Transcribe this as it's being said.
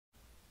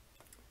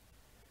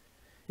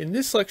In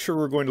this lecture,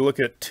 we're going to look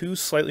at two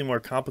slightly more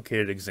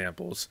complicated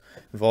examples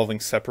involving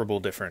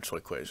separable differential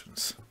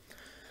equations.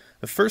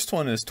 The first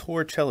one is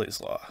Torricelli's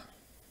law.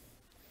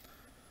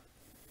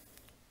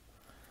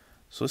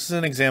 So this is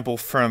an example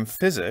from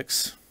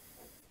physics,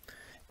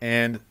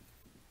 and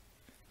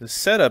the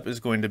setup is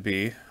going to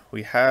be,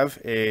 we have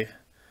a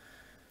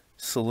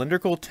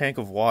cylindrical tank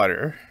of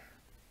water.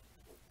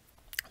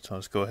 So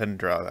let's go ahead and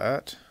draw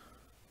that.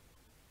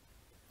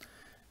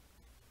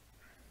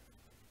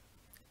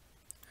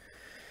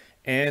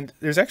 And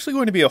there's actually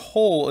going to be a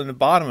hole in the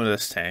bottom of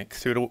this tank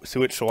through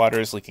which the water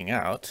is leaking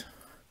out.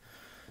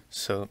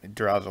 So let me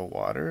draw the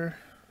water.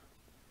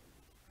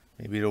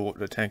 Maybe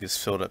the tank is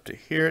filled up to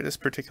here at this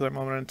particular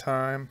moment in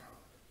time.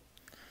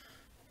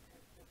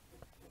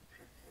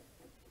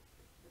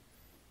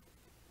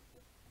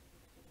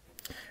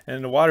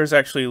 And the water is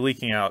actually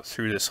leaking out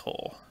through this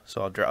hole.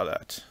 So I'll draw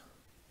that.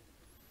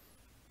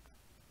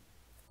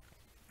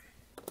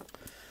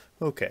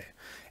 Okay.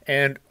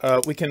 And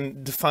we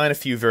can define a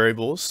few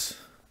variables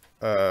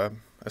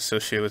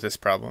associated with this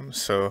problem.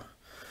 So,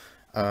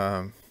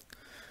 I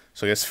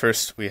guess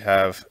first we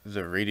have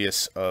the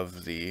radius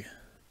of the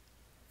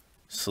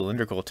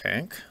cylindrical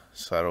tank.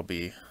 So that'll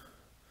be,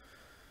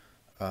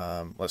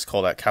 let's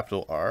call that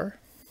capital R.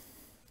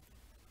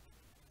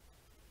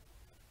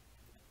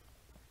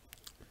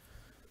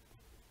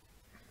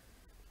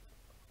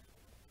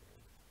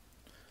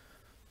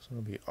 So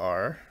it'll be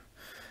R.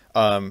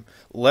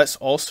 Let's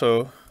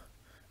also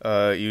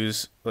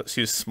use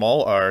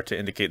small r to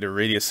indicate the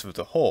radius of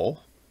the hole.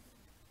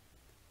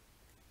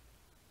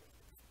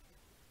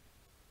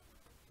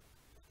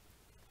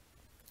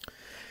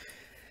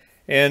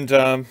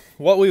 And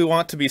what we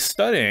want to be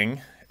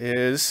studying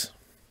is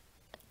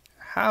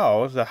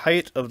how the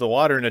height of the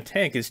water in a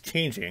tank is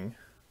changing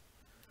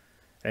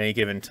at any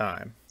given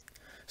time.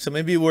 So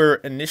maybe we're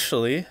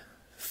initially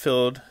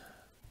filled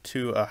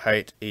to a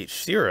height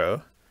h0,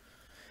 and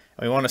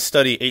we want to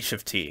study h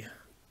of t,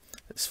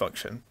 this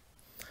function.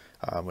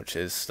 Which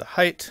is the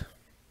height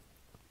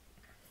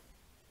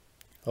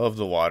of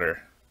the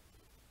water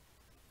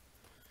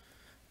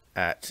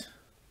at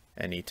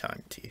any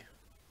time t.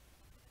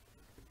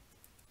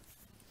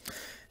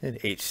 And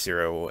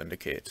h0 will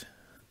indicate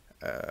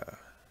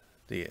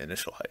the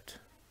initial height.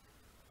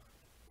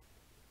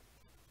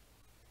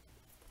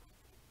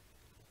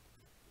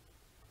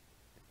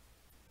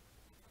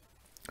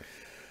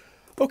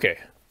 Okay,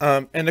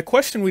 and the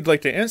question we'd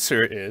like to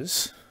answer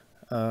is,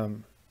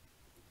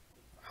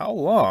 how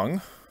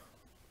long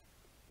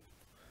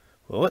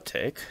will it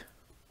take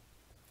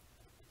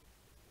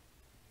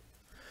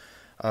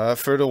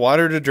for the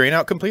water to drain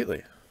out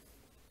completely?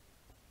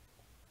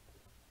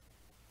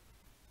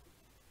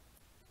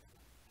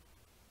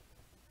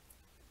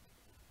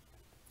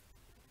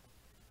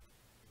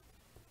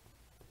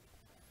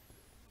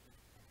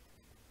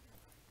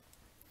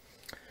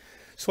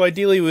 So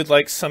ideally we'd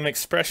like some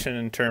expression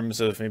in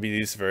terms of maybe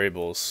these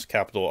variables,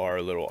 capital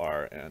R, little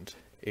r, and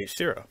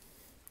h0.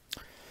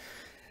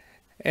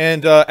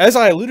 And as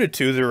I alluded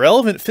to, the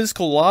relevant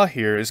physical law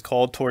here is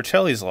called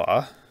Torricelli's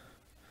law.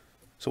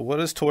 So what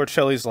does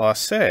Torricelli's law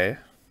say?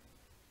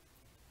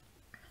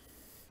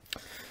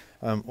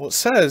 Well, it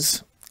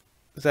says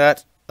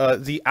that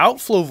the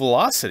outflow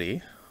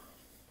velocity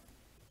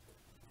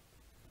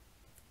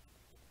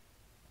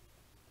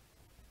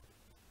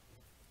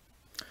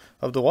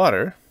of the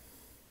water,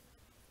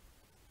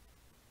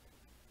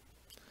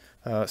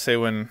 say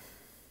when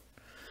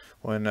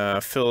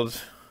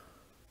filled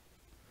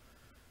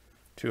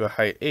to a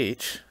height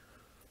h,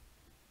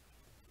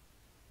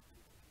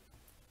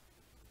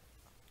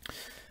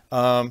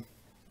 that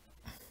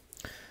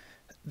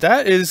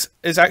is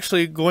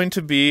actually going to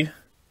be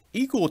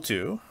equal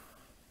to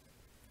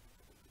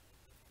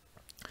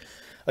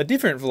a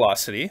different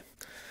velocity.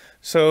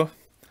 So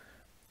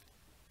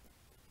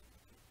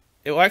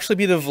it will actually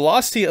be the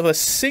velocity of a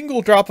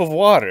single drop of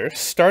water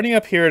starting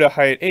up here at a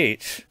height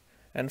h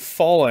and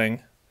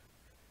falling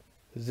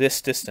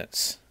this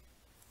distance.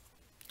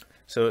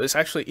 So it's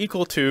actually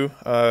equal to,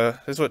 this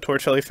is what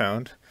Torricelli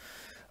found.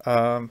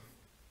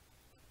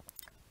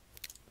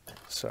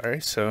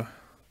 So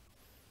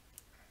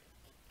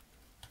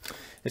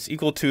it's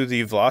equal to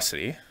the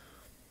velocity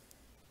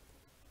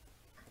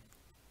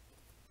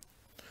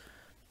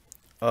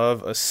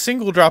of a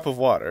single drop of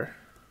water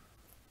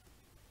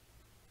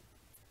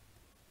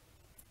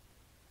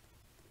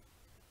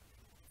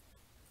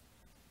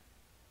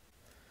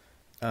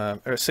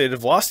or say the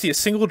velocity a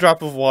single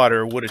drop of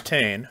water would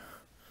attain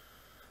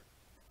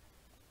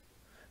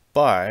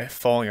by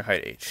falling a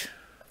height h.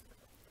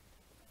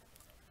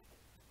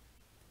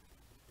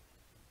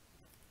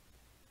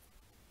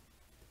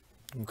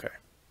 Okay.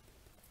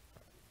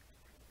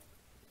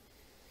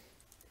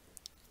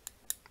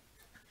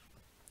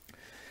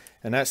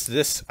 And that's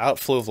this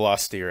outflow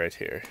velocity right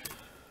here.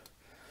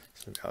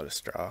 So I'll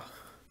just draw.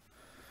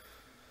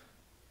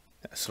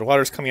 So the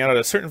water is coming out at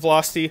a certain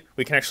velocity.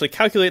 We can actually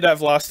calculate that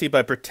velocity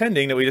by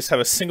pretending that we just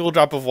have a single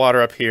drop of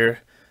water up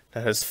here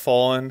that has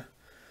fallen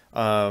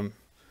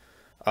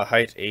a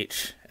height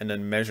h and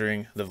then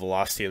measuring the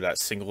velocity of that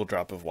single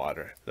drop of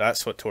water.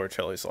 That's what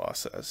Torricelli's law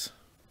says.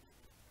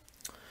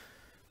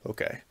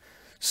 Okay,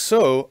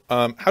 so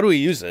how do we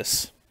use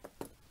this?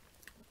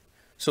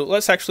 So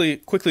let's actually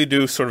quickly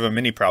do sort of a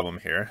mini problem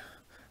here.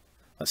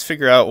 Let's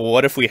figure out, well,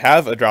 what if we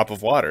have a drop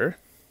of water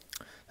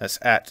that's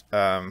at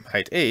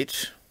height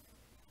h,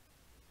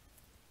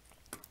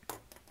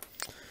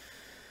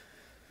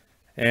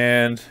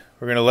 and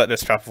we're going to let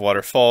this drop of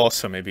water fall,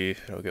 so maybe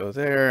it'll go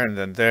there, and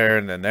then there,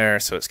 and then there,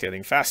 so it's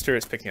getting faster,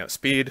 it's picking up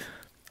speed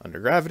under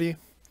gravity.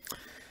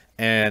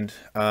 And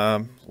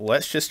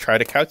let's just try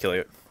to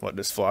calculate what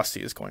this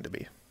velocity is going to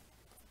be.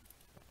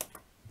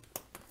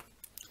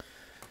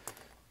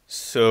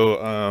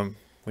 So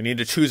we need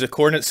to choose a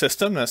coordinate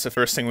system. That's the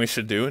first thing we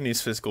should do in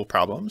these physical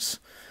problems.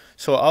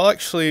 So I'll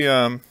actually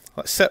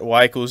let's set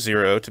y equals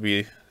 0 to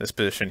be this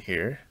position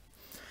here,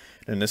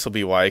 and this will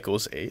be y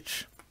equals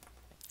h.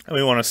 And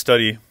we want to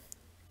study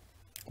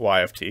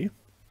y of t,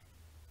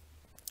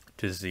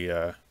 which is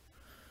the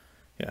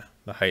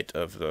the height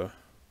of the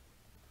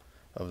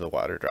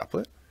water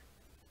droplet.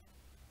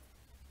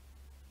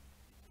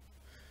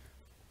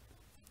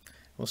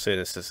 We'll say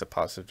this is the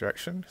positive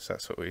direction, because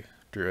that's what we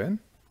drew in.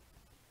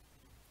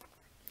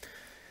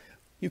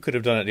 You could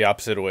have done it the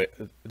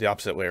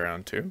opposite way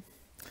around too.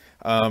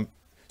 So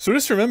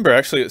just remember,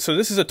 actually, so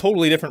this is a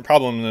totally different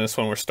problem than this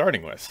one we're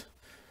starting with.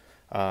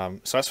 So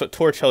that's what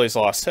Torricelli's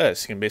law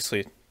says. You can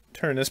basically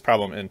turn this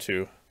problem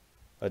into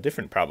a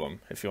different problem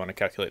if you want to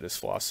calculate this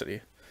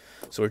velocity.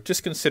 So we're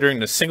just considering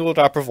the single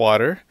drop of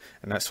water,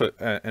 and that's what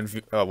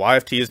y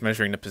of t is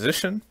measuring the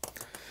position.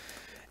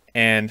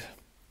 And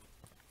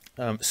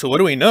so what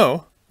do we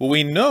know? Well,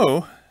 we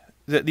know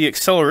that the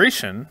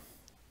acceleration,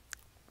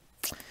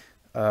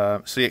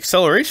 so the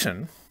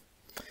acceleration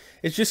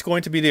is just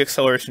going to be the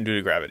acceleration due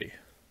to gravity.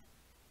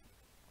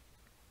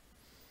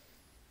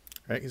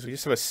 Right? Because we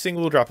just have a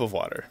single drop of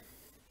water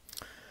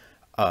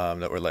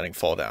that we're letting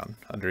fall down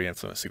under the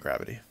influence of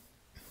gravity.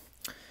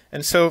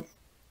 And so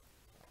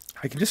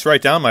I can just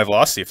write down my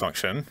velocity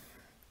function,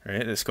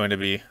 right? It's going to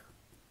be,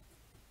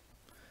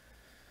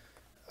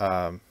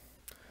 well,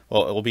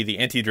 it will be the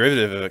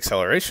antiderivative of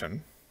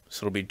acceleration.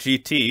 So it'll be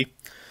gt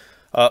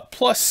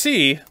plus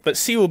c, but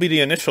c will be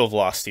the initial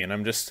velocity, and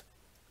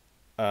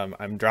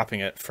I'm dropping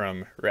it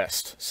from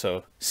rest.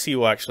 So c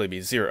will actually be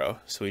 0.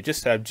 So we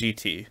just have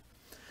gt,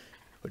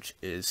 which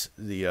is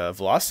the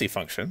velocity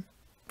function.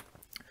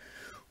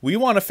 We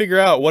want to figure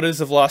out what is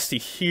the velocity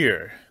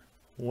here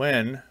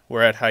when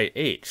we're at height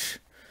h.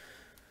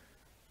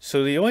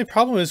 So the only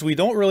problem is we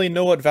don't really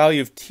know what value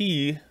of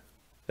t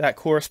that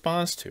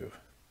corresponds to.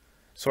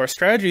 So our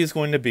strategy is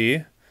going to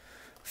be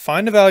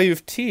find a value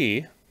of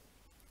t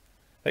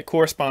that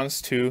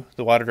corresponds to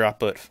the water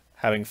droplet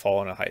having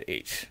fallen at height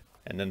h,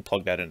 and then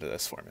plug that into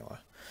this formula.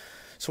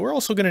 So we're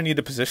also going to need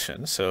a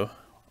position. So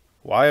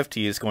y of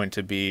t is going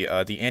to be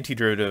the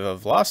antiderivative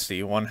of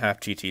velocity, 1/2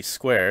 gt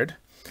squared.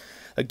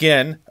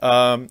 Again,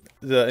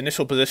 the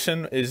initial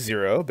position is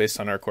 0 based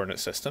on our coordinate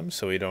system,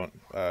 so we don't,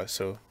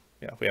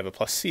 we have a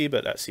plus c,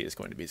 but that c is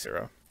going to be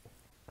 0,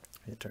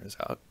 it turns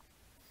out.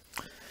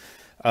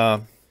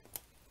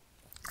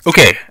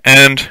 Okay,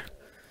 and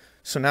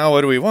so now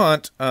what do we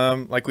want?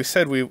 Like we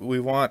said, we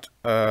want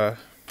so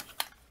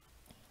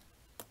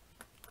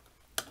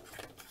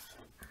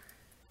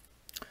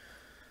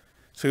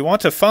we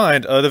want to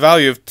find the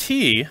value of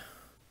t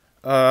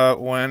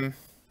when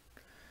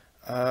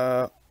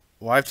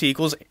y of t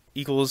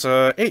equals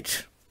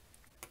h.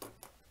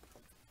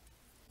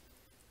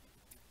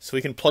 So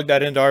we can plug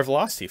that into our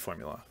velocity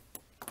formula.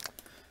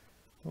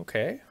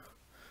 Okay.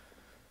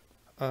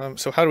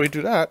 So how do we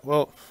do that?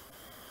 Well,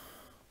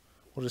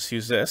 we'll just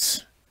use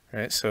this,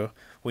 right? So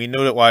we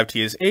know that y of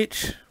t is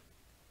h.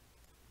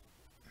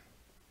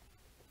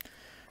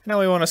 Now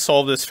we want to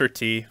solve this for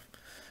t.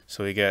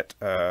 So we get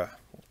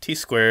t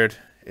squared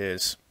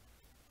is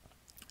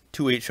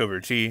 2h over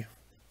g,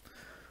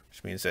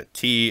 which means that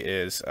t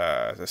is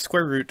the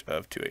square root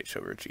of 2h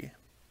over g.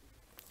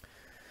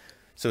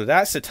 So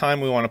that's the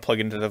time we want to plug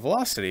into the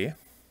velocity.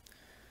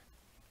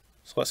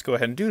 So let's go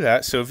ahead and do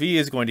that. So v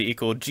is going to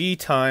equal g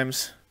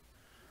times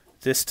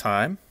this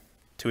time,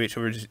 2h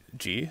over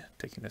g,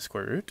 taking the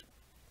square root.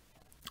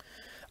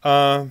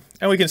 And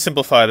we can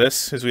simplify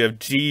this because we have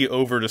g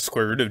over the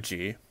square root of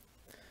g.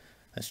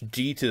 That's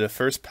g to the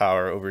first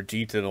power over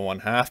g to the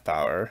 1/2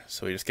 power.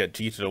 So we just get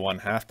g to the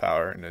 1/2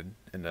 power in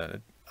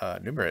the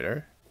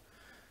numerator.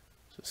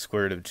 So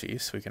square root of g,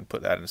 so we can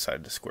put that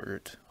inside the square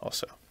root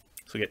also.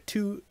 So we get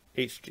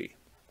 2hg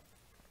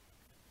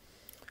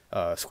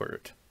square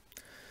root.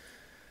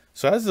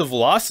 So that's the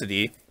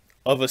velocity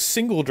of a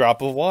single drop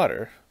of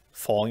water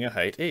falling at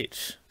height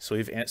h. So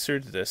we've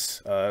answered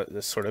this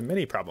this sort of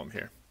mini problem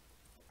here.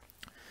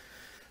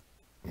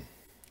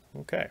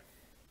 Okay.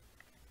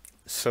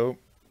 So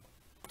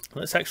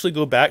let's actually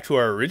go back to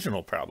our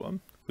original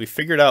problem. We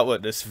figured out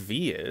what this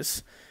v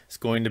is. It's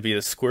going to be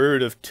the square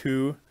root of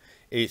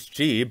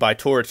 2hg by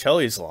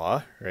Torricelli's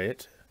law,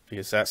 right?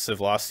 Because that's the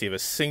velocity of a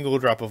single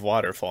drop of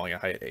water falling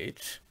at height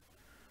h.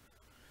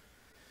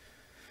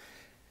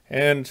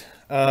 And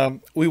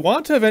we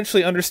want to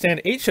eventually understand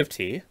h of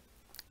t.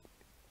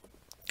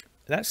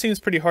 That seems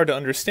pretty hard to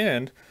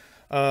understand.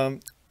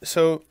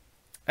 So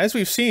as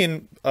we've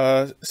seen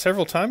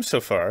several times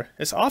so far,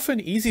 it's often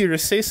easier to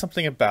say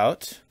something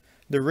about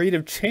the rate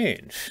of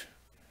change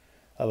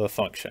of a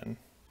function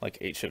like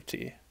h of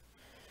t.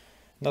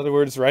 In other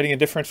words, writing a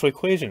differential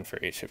equation for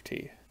h of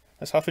t.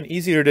 That's often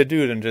easier to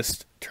do than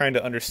just trying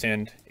to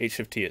understand h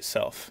of t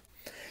itself.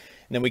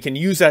 And then we can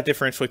use that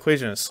differential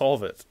equation and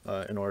solve it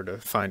in order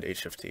to find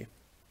h of t.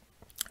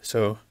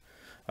 So,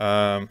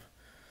 so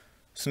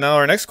now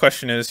our next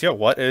question is,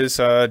 what is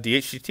dh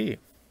dt?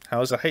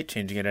 How is the height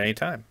changing at any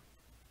time?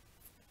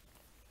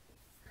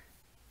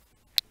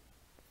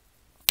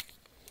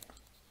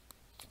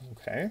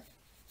 Okay.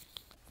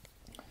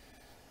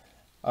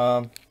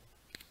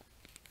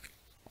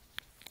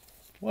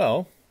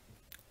 Well,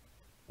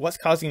 what's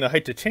causing the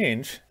height to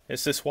change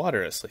is this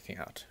water that's leaking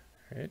out,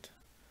 right?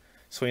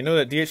 So we know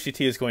that dh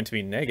dt is going to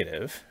be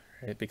negative,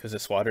 right? Because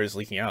this water is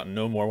leaking out and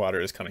no more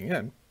water is coming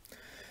in.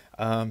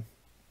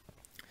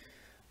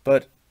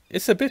 But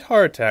it's a bit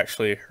hard to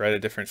actually write a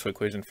differential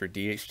equation for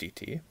dh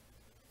dt.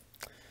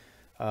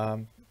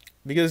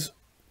 Because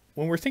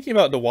when we're thinking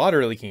about the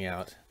water leaking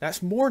out,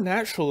 that's more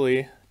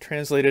naturally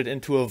translated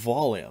into a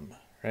volume,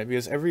 right?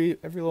 Because every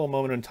little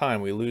moment in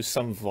time we lose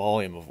some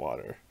volume of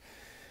water.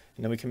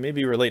 And then we can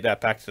maybe relate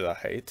that back to the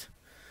height.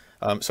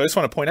 So I just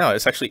want to point out,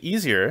 it's actually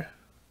easier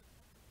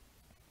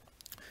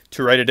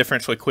to write a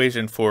differential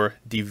equation for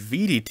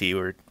dv dt,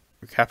 where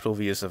capital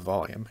V is the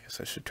volume. I guess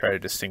I should try to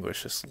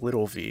distinguish this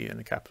little v and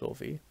a capital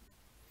V.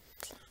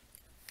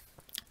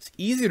 It's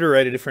easier to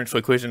write a differential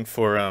equation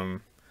for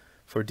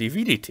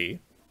dv dt.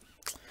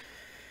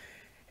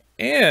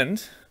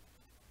 And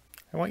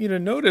I want you to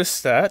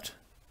notice that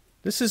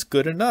this is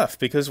good enough,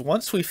 because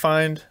once we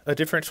find a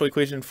differential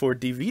equation for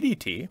dv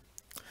dt,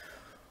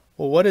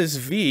 well, what is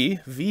v?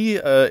 V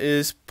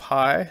is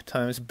pi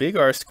times big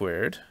R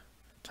squared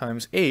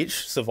times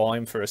h, it's the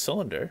volume for a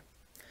cylinder.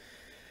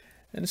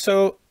 And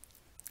so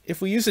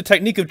if we use the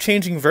technique of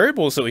changing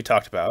variables that we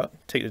talked about,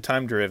 take the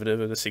time derivative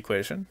of this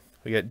equation,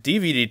 we get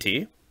dv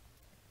dt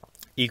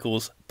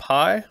equals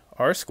pi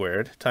r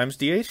squared times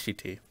dh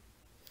dt.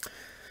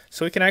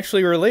 So we can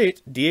actually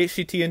relate dh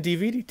dt and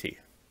dv dt.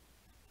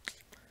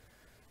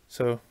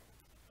 So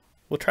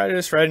we'll try to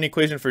just write an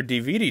equation for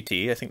dv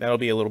dt. I think that'll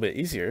be a little bit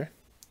easier.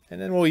 And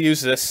then we'll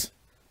use this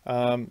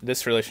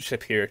this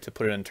relationship here to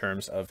put it in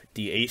terms of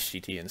dh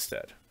dt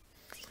instead.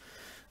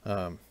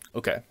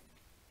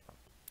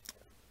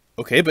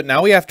 Okay, but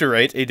now we have to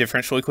write a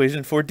differential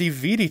equation for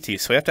dv dt.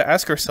 So we have to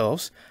ask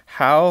ourselves,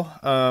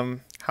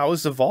 how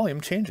is the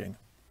volume changing?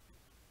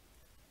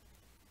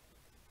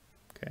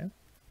 Okay.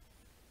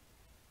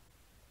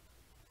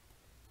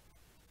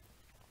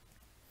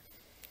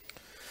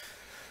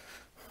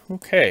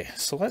 Okay,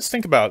 so let's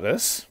think about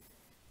this.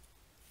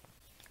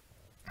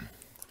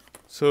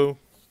 So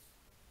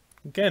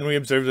again, we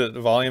observe that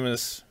the volume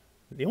is,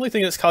 the only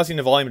thing that's causing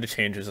the volume to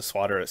change is this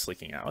water that's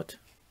leaking out.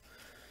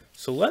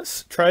 So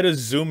let's try to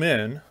zoom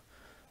in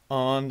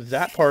on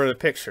that part of the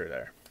picture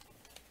there.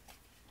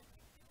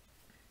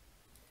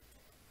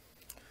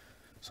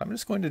 So I'm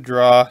just going to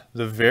draw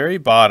the very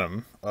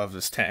bottom of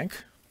this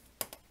tank.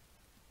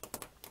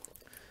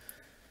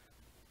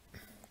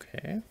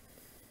 Okay.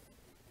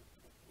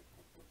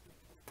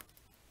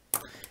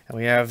 And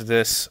we have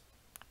this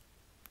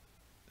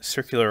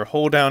circular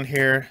hole down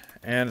here,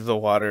 and the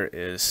water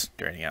is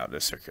draining out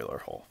this circular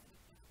hole.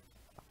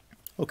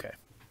 Okay.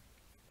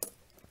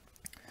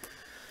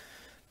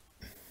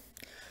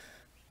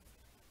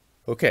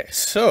 Okay,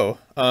 so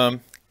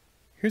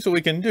here's what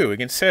we can do. We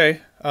can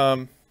say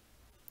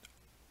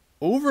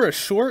over a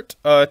short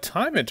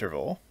time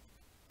interval,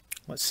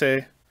 let's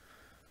say,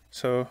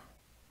 so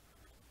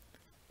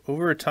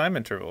over a time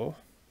interval,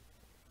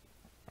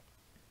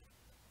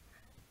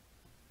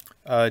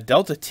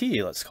 delta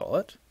t, let's call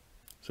it.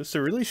 So it's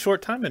a really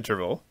short time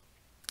interval.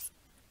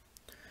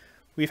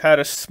 We've had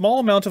a small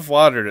amount of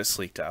water that's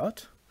leaked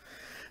out.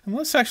 And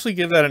let's actually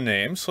give that a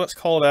name. So let's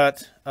call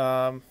that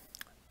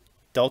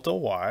delta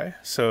y.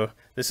 So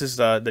this is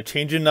the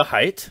change in the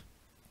height.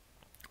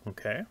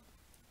 Okay.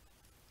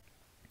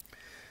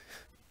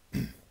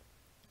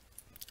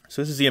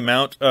 So this is the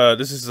amount,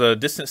 this is the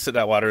distance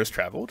that water has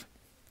traveled.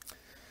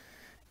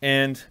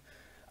 And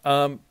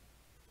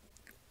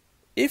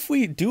if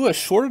we do a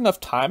short enough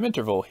time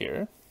interval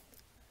here,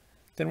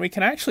 then we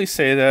can actually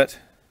say that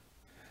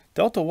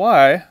delta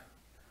y,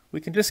 we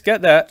can just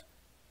get that,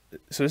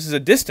 so this is a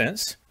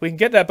distance, we can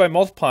get that by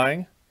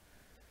multiplying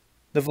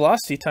the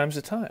velocity times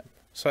the time.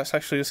 So that's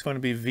actually just going to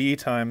be v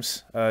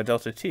times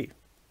delta t. And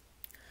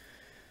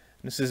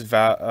this is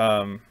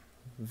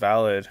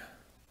valid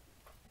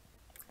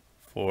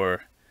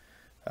for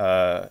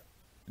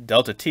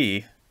delta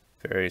t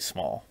very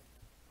small.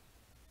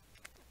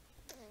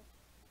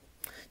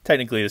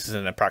 Technically, this is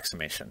an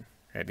approximation,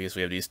 right? Because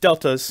we have these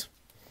deltas.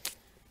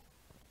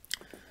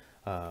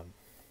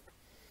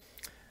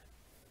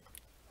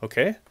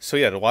 Okay, so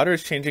yeah, the water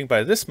is changing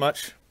by this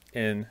much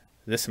in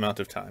this amount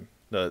of time.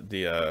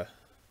 The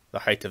the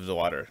height of the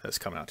water that's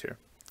coming out here.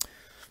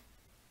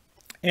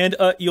 And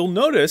you'll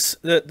notice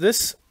that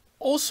this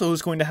also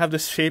is going to have the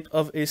shape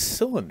of a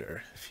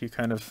cylinder, if you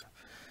kind of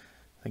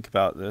think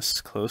about this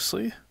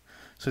closely.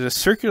 So there's a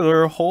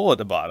circular hole at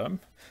the bottom,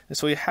 and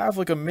so we have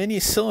like a mini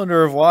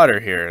cylinder of water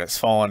here that's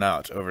fallen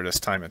out over this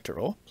time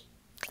interval.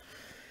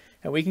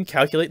 And we can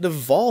calculate the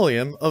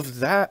volume of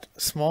that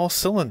small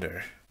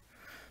cylinder.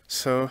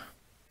 So,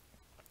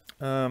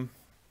 and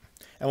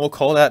we'll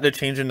call that the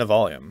change in the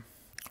volume.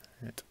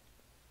 Right.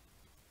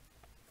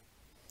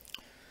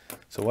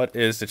 So what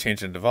is the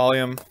change in the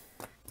volume?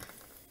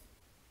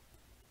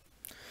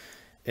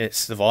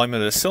 It's the volume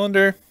of the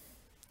cylinder.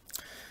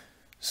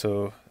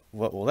 So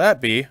what will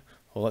that be?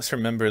 Well, let's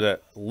remember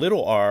that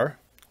little r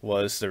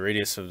was the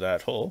radius of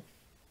that hole.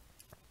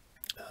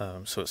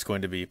 So it's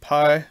going to be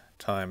pi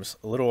times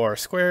little r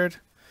squared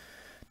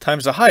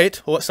times the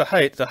height. Well, what's the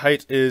height? The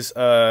height is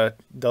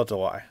delta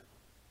y.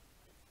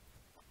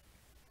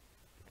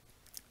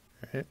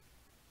 Right.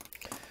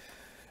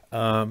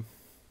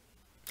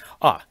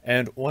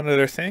 And one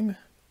other thing,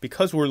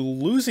 because we're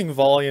losing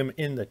volume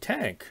in the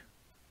tank,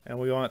 and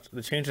we want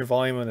the change in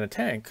volume in the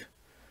tank,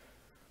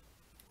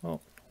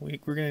 well, we're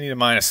going to need a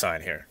minus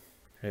sign here,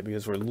 right,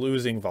 because we're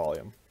losing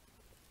volume.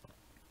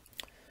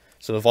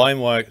 So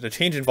the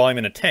change in volume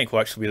in a tank will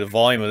actually be the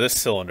volume of this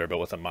cylinder, but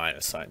with a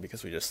minus sign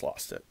because we just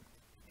lost it.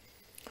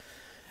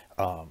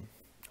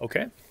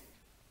 Okay.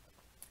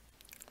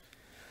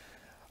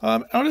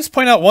 I'll just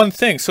point out one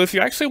thing. So if you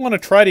actually want to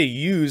try to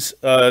use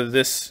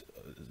this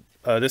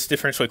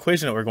differential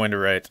equation that we're going to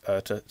write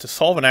to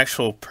solve an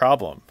actual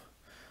problem,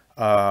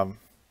 it's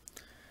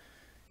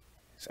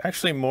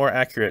actually more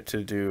accurate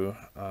to do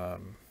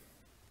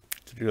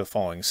the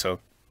following. So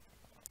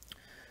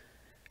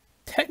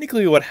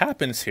technically what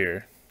happens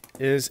here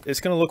is it's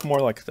going to look more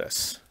like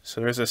this.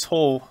 So there's this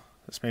hole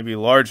that's maybe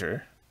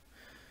larger,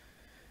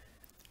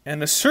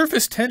 and the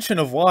surface tension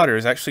of water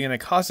is actually going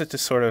to cause it to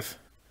sort of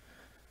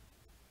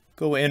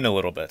go in a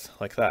little bit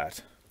like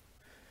that.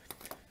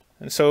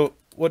 And so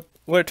what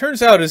it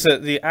turns out is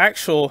that the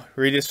actual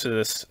radius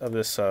of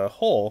this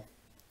hole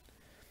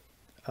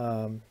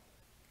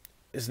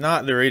is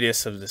not the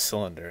radius of the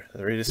cylinder.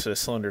 The radius of the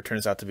cylinder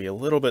turns out to be a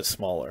little bit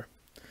smaller.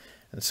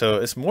 And so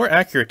it's more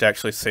accurate to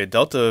actually say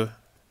delta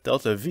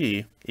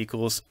V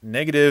equals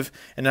negative,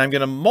 and I'm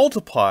going to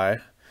multiply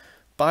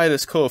by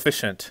this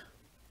coefficient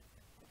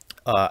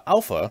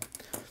alpha,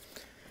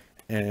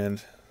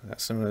 and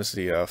that's known as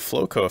the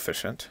flow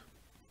coefficient.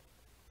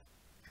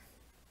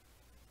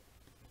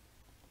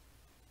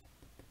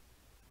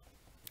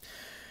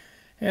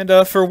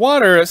 And for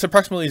water, it's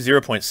approximately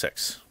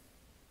 0.6.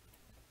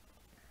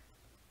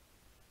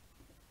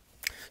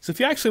 So if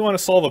you actually want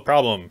to solve a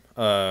problem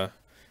or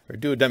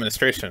do a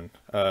demonstration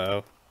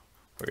where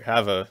you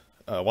have a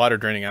water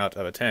draining out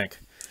of a tank,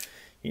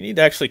 you need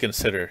to actually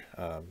consider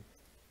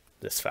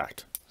this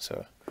fact.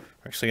 So we're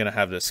actually going to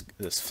have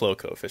this flow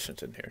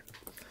coefficient in here.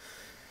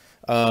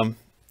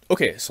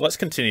 Okay, so let's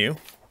continue.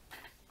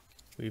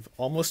 We've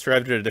almost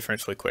arrived at a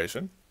differential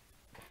equation.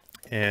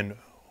 And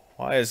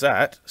why is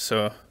that?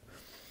 So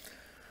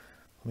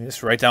let me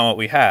just write down what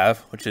we have,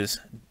 which is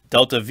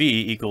delta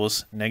V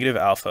equals negative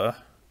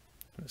alpha,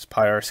 that's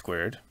pi r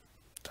squared,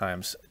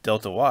 times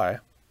delta y.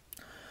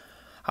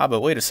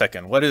 But wait a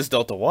second, what is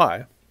delta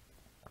y?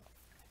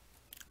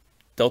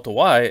 Delta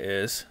y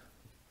is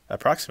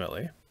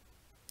approximately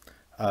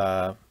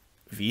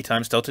V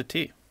times delta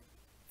t.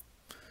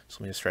 So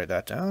let me just write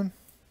that down.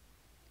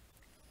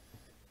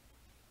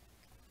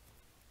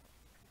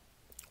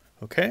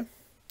 Okay. And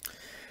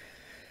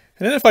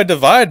then if I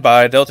divide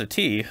by delta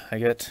t, I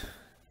get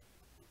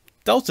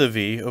delta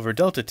V over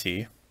delta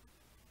t.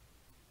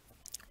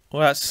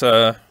 Well, that's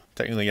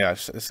technically, yeah,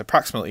 it's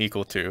approximately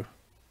equal to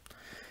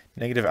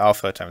negative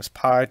alpha times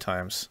pi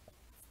times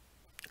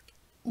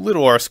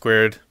little r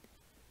squared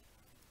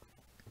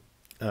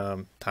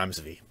times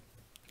V.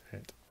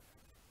 Right.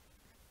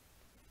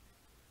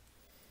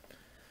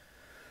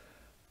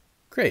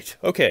 Great.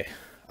 Okay.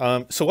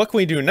 So what can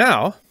we do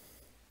now?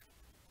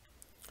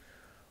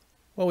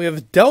 Well, we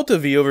have delta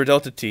V over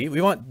delta t.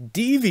 We want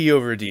dV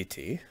over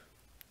dt.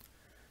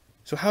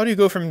 So how do you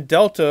go from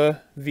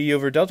delta V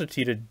over delta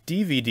t to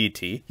dV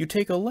dt? You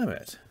take a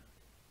limit.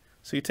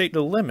 So you take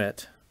the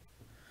limit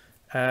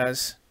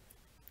as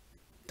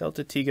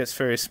delta t gets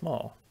very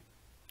small.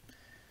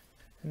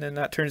 And then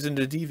that turns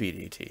into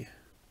dV dt.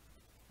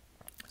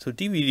 So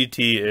dV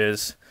dt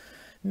is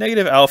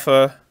negative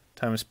alpha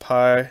times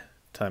pi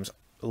times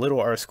little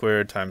r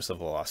squared times the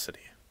velocity.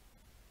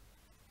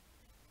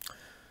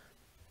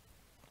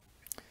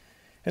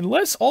 And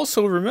let's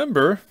also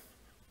remember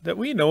that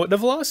we know what the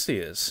velocity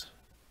is.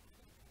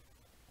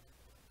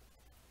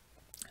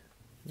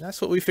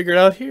 That's what we figured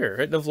out here,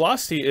 right? The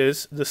velocity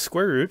is the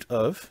square root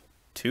of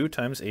 2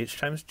 times h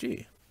times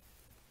g.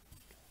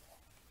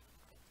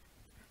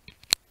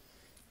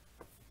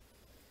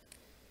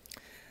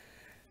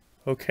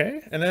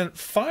 Okay, and then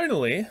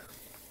finally,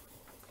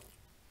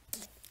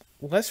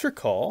 let's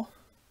recall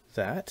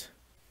that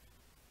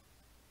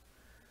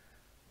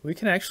we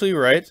can actually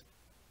write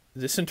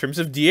this in terms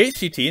of dH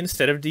dt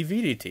instead of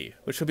dV dt,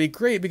 which will be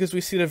great because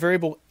we see the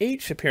variable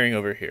h appearing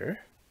over here.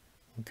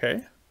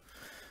 Okay,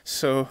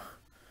 so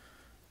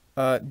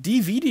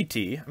dV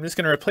dt, I'm just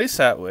going to replace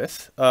that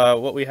with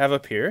what we have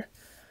up here,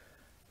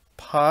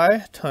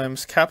 pi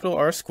times capital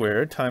R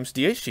squared times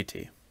dH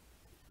dt.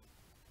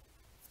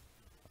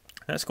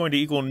 That's going to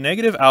equal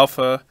negative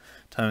alpha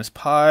times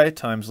pi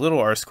times little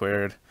r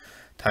squared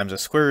times the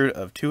square root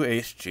of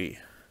 2hg.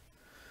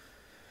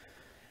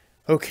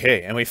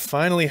 Okay, and we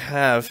finally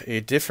have a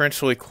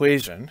differential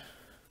equation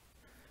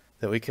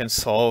that we can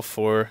solve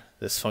for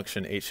this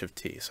function h of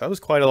t. So that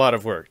was quite a lot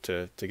of work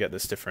to get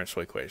this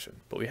differential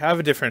equation. But we have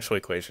a differential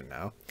equation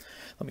now.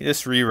 Let me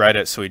just rewrite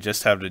it so we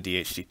just have the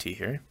dH dt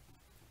here.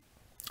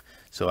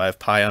 So I have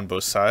pi on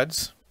both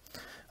sides.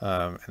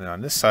 And then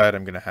on this side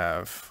I'm going to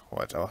have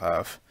what? I'll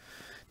have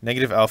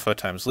negative alpha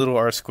times little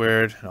r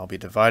squared, and I'll be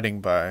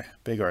dividing by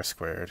big R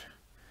squared.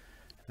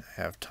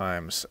 I have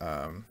times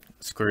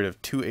square root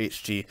of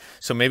 2hg.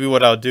 So maybe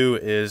what I'll do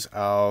is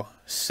I'll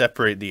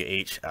separate the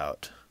h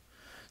out.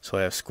 So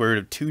I have square root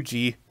of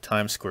 2g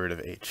times square root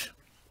of h.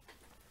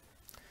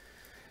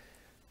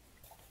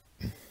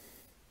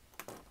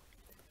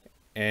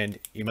 And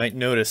you might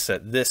notice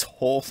that this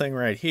whole thing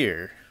right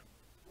here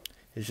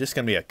is just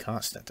going to be a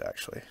constant,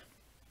 actually.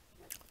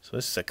 So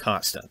this is a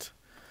constant.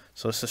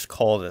 So let's just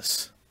call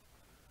this,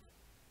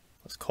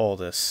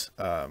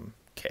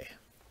 k.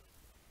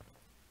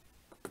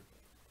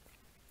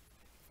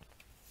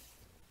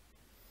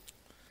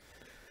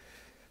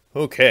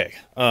 Okay.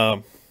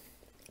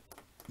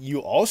 You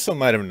also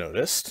might have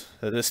noticed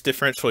that this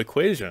differential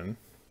equation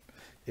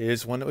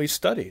is one that we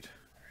studied.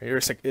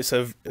 It's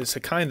a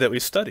kind that we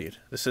studied.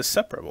 This is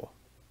separable.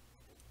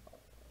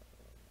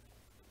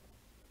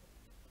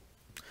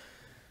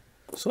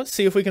 So let's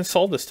see if we can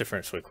solve this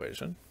differential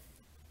equation.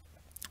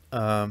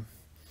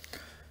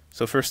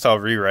 So first I'll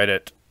rewrite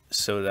it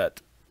so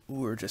that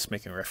we're just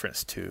making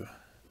reference to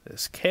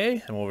this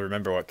k, and we'll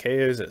remember what k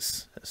is.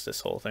 It's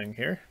this whole thing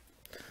here.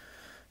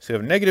 So we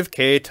have negative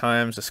k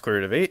times the square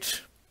root of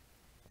h.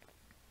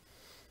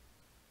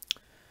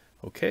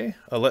 Okay,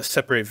 let's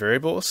separate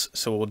variables.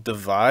 So we'll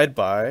divide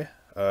by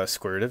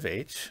square root of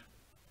h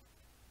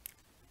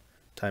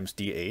times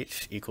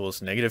dh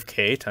equals negative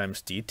k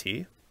times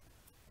dt.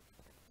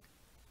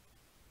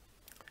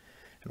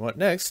 And what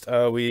next?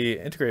 We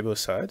integrate both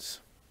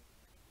sides.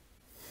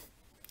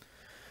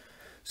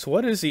 So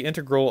what is the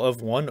integral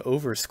of 1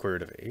 over square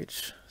root of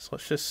h? So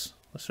let's just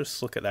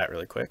look at that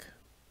really quick.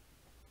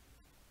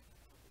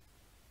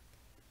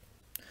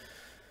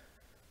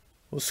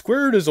 Well,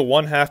 square root is a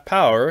 1/2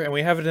 power, and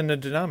we have it in the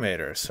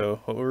denominator.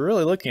 So what we're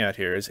really looking at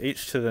here is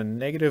h to the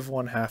negative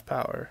 1/2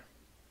 power.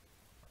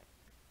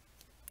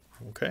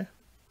 Okay.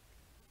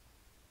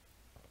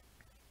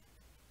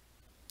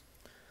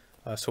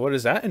 So what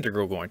is that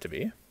integral going to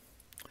be?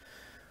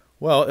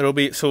 Well, it'll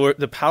be, so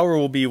the power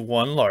will be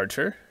 1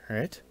 larger,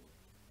 right?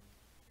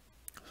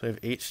 So we have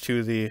h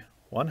to the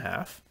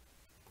 1/2.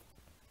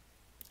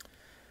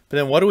 But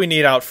then what do we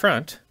need out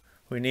front?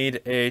 We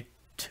need a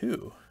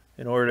 2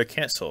 in order to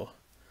cancel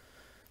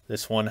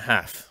this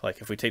 1/2.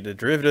 Like if we take the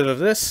derivative of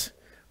this,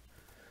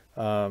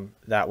 that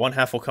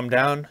 1/2 will come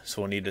down,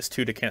 so we'll need this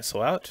 2 to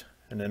cancel out,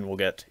 and then we'll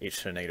get h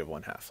to the negative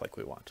 1/2 like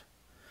we want.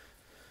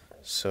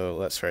 So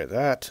let's write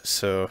that.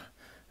 So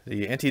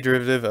the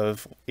antiderivative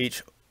of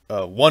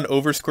 1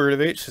 over square root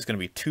of h is going to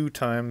be 2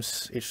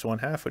 times h to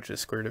 1/2, which is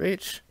square root of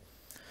h.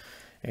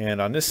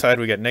 And on this side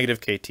we get negative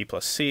kt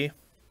plus c.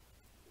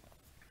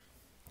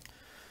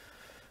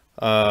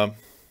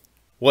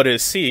 What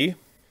is c?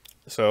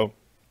 So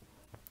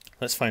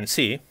let's find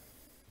c.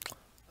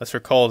 Let's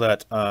recall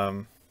that,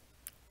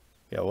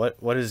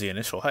 what is the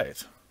initial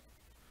height?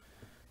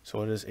 So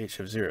what is h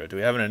of 0? Do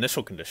we have an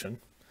initial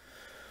condition?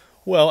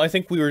 Well, I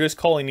think we were just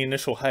calling the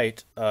initial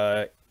height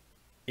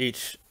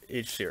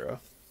h0.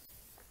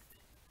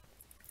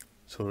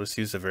 So we'll just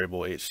use the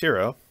variable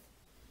h0.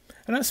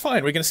 And that's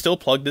fine. We can still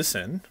plug this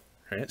in,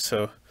 right?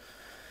 So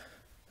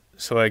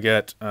I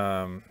get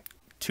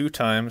 2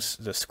 times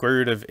the square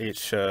root of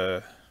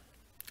h0.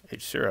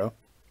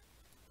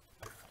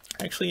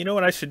 Actually, you know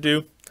what I should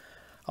do?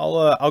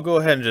 I'll go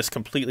ahead and just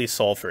completely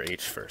solve for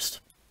h first.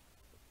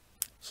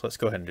 So let's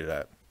go ahead and do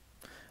that.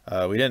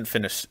 We didn't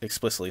finish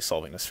explicitly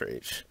solving this for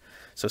h.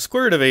 So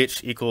square root of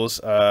h equals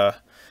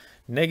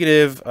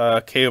negative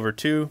k over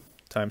 2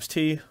 times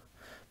t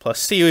plus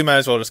c. We might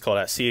as well just call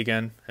that c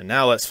again. And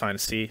now let's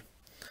find c.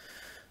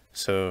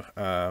 So,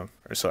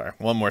 sorry,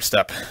 one more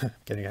step.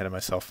 Getting ahead of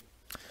myself.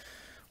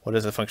 What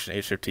is the function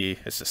h of t?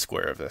 It's the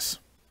square of this.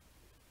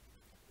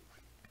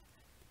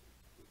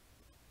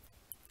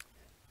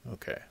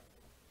 Okay.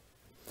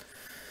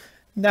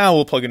 Now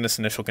we'll plug in this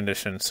initial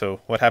condition.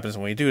 So what happens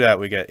when we do that?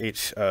 We get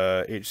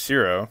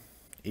h0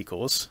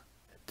 equals,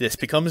 this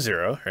becomes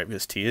 0, right?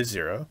 Because t is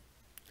 0.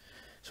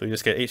 So we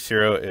just get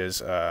h0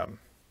 is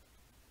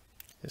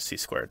c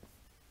squared.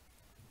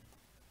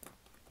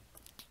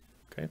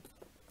 Okay.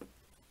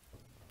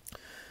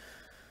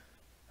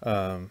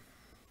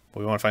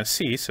 We want to find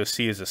c, so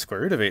c is the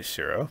square root of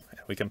h0.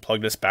 we can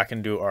plug this back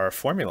into our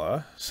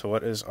formula. So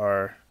what is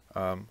our,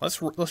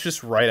 let's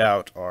just write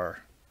out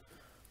our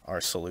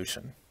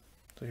solution.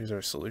 So here's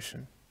our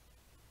solution.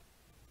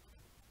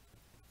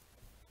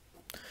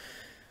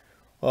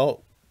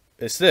 Well,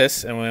 it's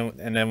this, and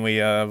then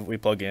we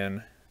plug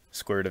in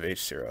square root of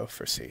h0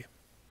 for c.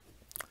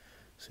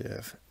 So you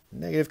have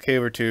negative k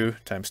over 2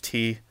 times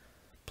t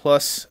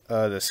plus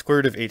the square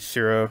root of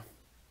h0,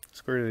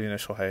 square root of the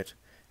initial height,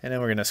 and then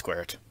we're going to square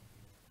it.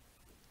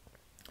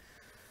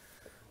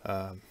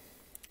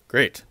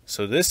 Great.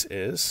 So this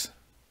is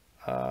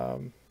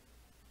the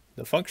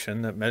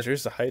function that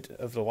measures the height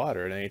of the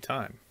water at any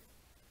time.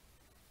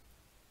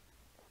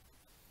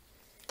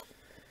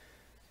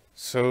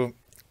 So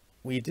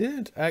we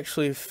didn't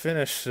actually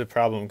finish the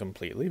problem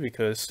completely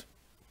because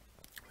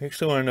we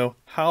actually want to know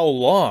how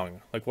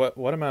long, like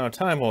what amount of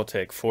time will it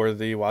take for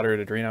the water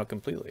to drain out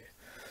completely.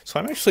 So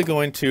I'm actually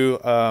going to,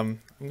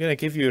 I'm going to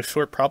give you a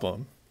short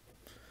problem.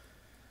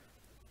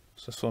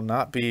 So this will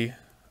not be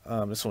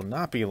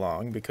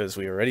long because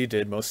we already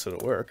did most of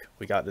the work.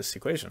 We got this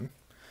equation.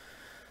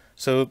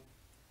 So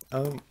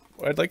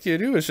what I'd like you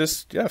to do is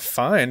just,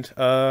 find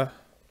how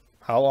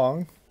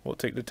long will it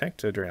take the tank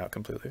to drain out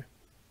completely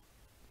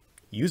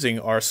using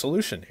our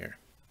solution here.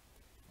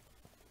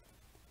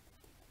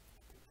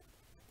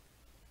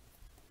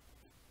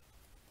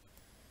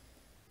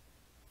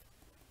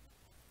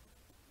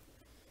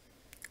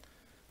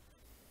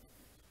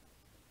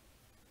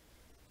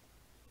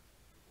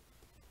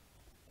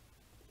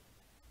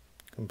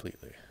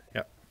 Completely.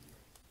 Yep.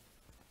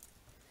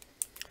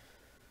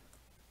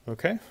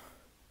 Okay.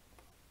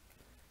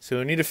 So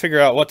we need to figure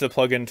out what to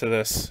plug into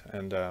this,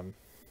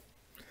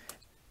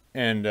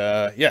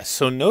 yes.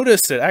 So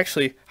notice that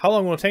actually, how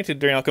long will it take to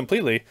drain out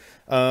completely?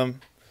 So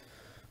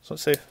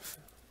let's say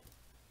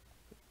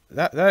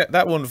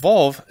that will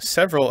involve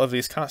several of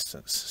these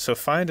constants. So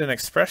find an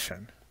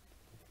expression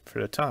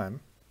for the time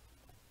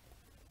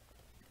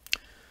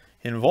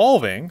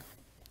involving.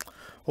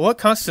 Well, what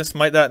constants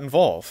might that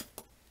involve?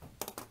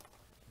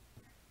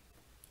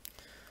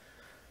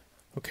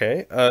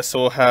 Okay, so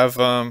we'll have,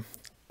 well,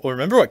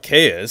 remember what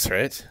k is,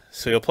 right?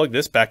 So you'll plug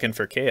this back in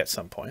for k at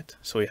some point.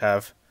 So we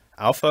have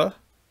alpha,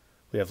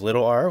 we have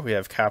little r, we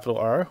have capital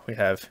R, we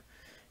have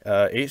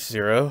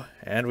h0,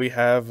 and we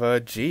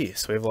have g.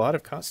 So we have a lot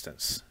of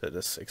constants that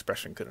this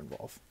expression could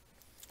involve.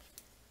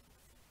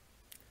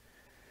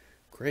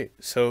 Great,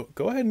 so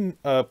go ahead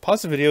and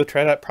pause the video,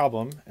 try that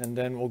problem, and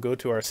then we'll go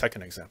to our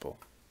second example.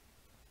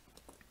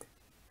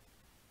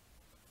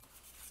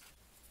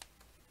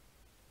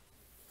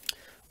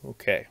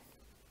 Okay.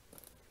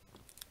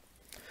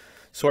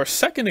 So our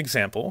second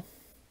example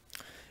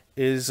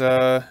is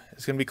going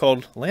to be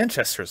called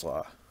Lanchester's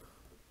law.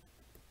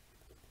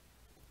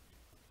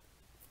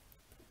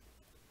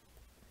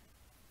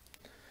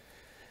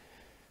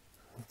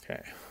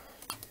 Okay.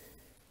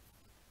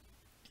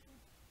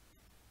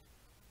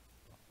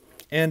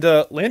 And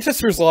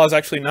Lanchester's law is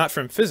actually not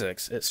from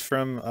physics. It's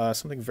from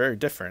something very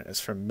different. It's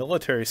from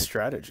military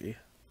strategy.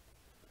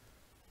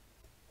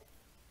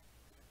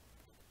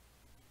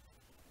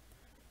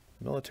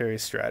 Military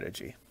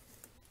strategy.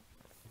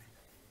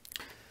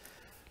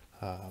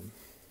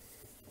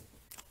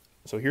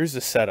 So here's the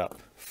setup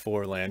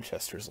for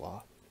Lanchester's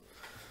law.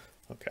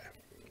 Okay.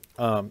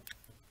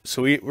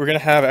 So we're going to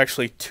have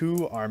actually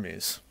two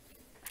armies.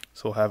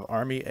 So we'll have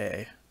Army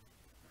A.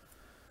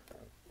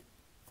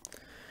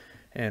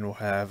 And we'll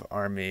have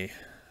Army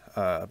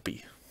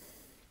B.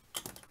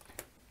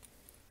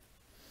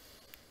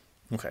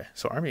 Okay,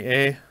 so Army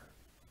A,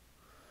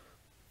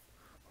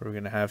 what are we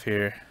going to have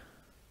here?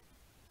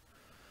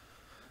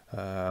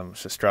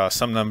 Let's just draw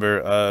some number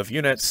of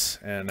units,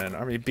 and then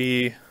Army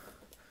B,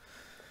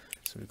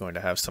 so we're going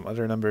to have some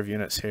other number of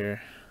units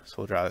here. So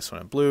we'll draw this one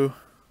in blue.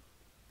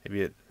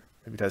 Maybe it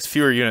has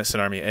fewer units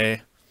than Army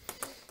A.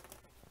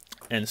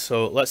 And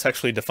so let's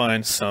actually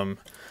define some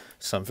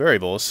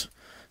variables.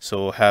 So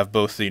we'll have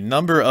both the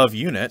number of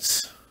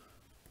units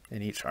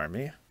in each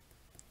army.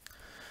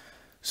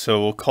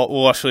 So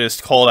we'll actually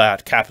just call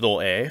that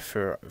capital A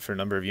for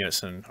number of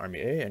units in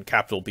Army A, and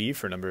capital B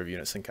for number of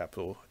units in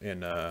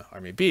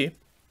Army B.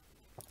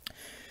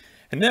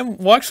 And then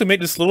we'll actually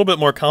make this a little bit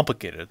more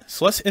complicated.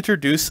 So let's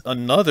introduce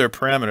another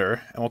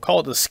parameter, and we'll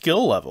call it the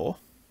skill level.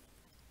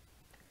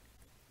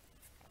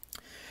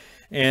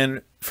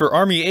 And for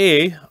Army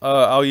A,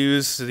 I'll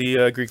use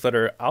the Greek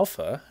letter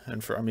alpha,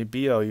 and for Army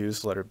B, I'll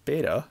use the letter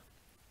beta.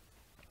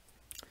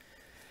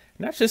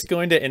 And that's just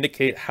going to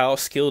indicate how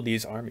skilled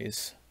these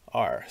armies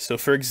are. So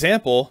for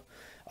example,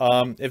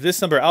 if this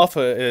number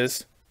alpha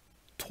is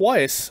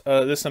twice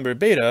this number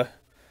beta,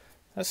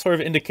 that's sort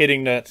of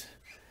indicating that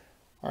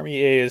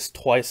Army A is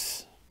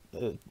twice,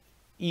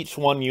 each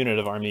one unit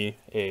of Army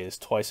A is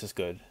twice as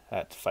good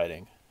at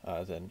fighting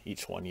than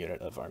each one unit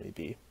of Army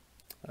B.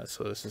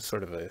 So this is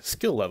sort of a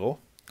skill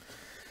level.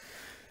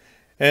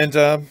 And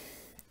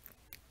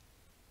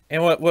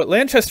what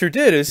Lanchester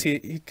did is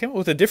he came up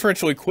with a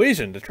differential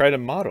equation to try to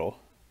model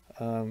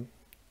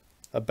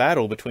a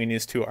battle between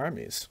these two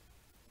armies.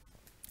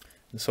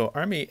 And so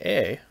Army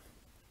A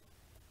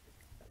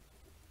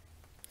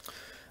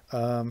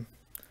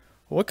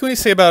What can we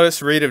say about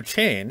its rate of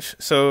change?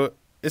 So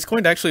it's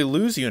going to actually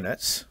lose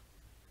units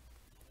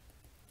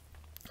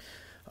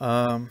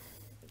at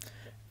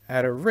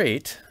a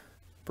rate,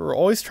 but we're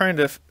always trying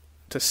to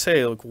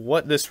say like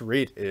what this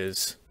rate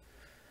is.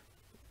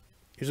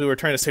 Usually we're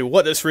trying to say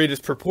what this rate is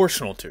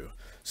proportional to.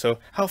 So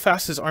how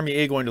fast is Army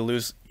A going to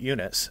lose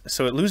units?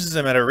 So it loses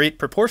them at a rate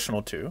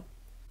proportional to.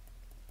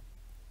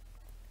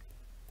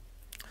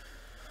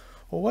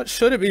 Well, what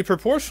should it be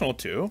proportional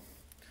to?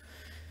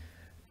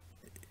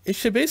 It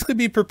should basically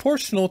be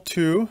proportional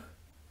to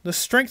the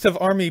strength of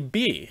Army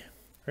B,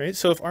 right?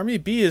 So if Army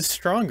B is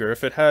stronger,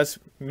 if it has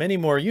many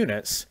more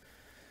units,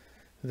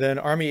 then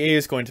Army A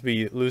is going to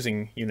be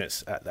losing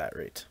units at that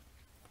rate.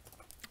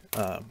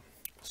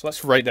 So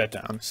let's write that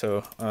down.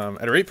 So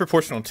at a rate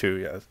proportional to,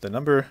 yeah, the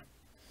number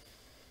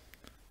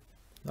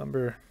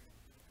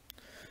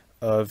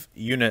of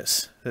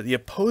units that the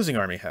opposing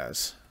army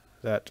has,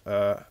 that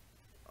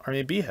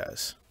Army B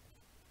has.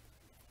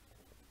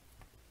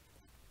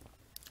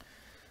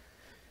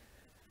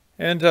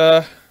 And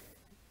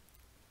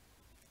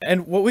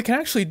what we can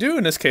actually do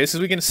in this case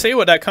is we can say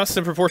what that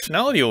constant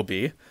proportionality will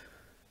be.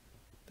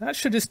 That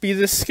should just be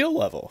this skill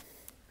level,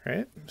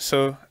 right?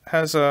 So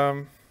has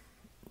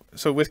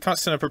so with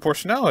constant of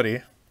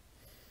proportionality,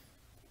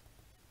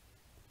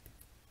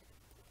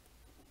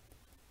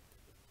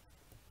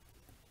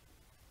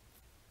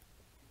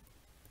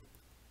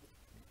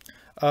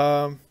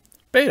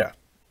 beta,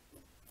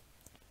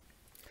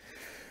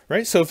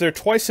 right? So if they're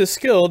twice as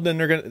skilled, then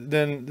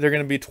they're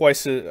gonna be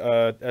twice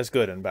as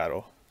good in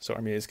battle. So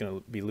Army A is going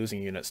to be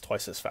losing units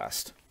twice as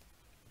fast.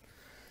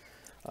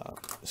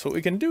 So what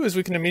we can do is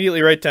we can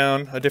immediately write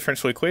down a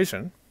differential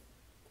equation.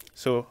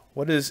 So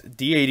what is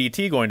dA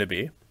dt going to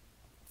be?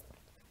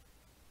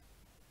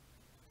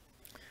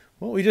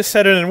 Well, we just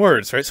said it in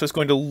words, right? So it's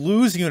going to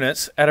lose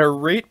units at a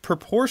rate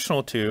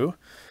proportional to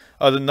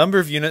the number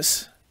of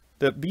units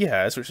that B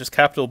has, which is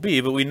capital B,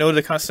 but we know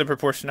the constant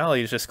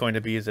proportionality is just going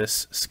to be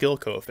this skill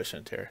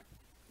coefficient here.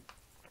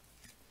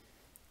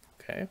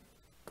 Okay.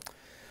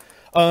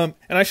 And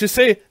I should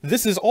say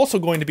this is also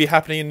going to be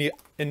happening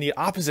in the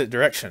opposite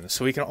direction.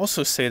 So we can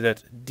also say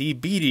that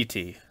dB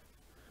dt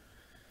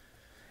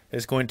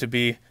is going to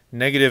be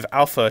negative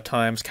alpha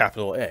times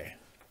capital A.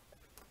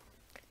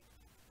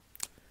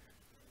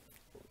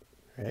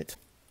 Right?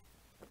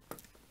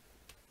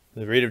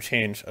 The rate of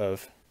change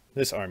of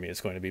this army is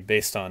going to be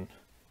based on,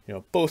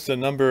 both the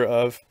number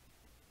of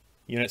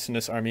units in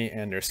this army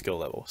and their skill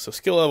level. So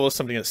skill level is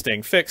something that's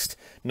staying fixed.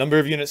 Number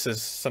of units is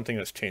something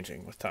that's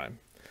changing with time.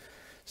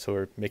 So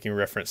we're making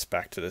reference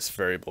back to this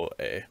variable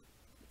A.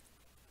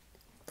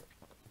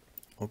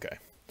 Okay.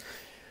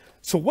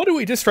 So what did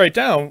we just write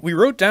down? We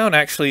wrote down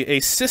actually a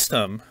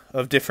system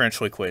of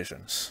differential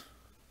equations.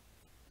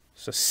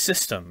 It's a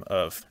system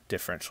of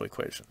differential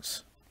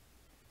equations.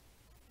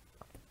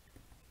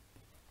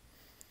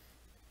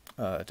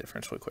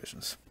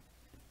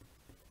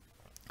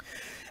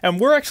 And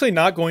we're actually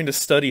not going to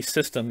study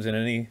systems in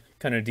any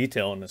kind of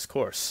detail in this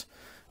course.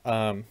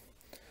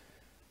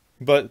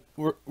 But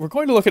we're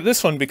going to look at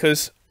this one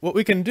because what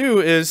we can do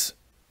is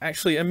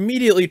actually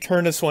immediately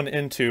turn this one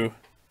into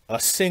a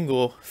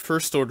single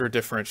first-order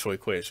differential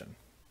equation.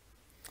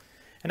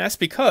 And that's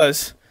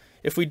because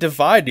if we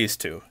divide these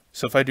two,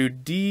 so if I do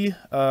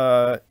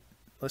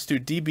let's do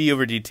dB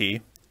over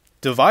dt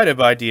divided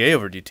by dA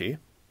over dt,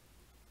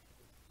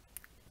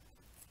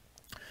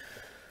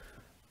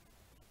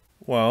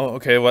 well,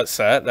 okay, what's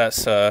that?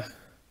 That's the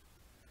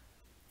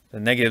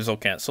negatives will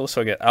cancel,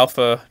 so I get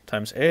alpha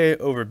times A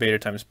over beta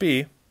times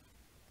B.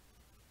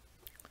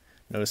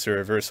 Notice the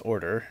reverse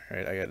order,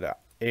 right? I get the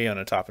A on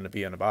the top and the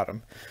B on the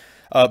bottom.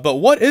 But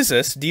what is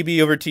this?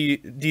 dB over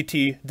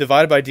dt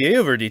divided by dA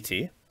over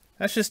dt.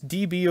 That's just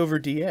dB over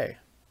dA.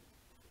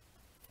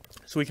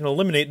 So we can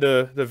eliminate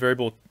the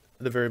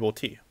variable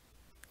t.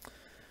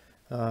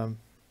 And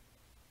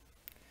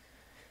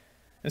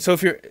so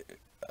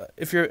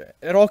if you're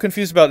at all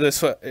confused about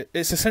this,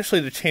 it's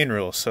essentially the chain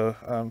rule. So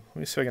let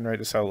me see if I can write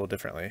this out a little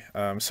differently.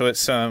 So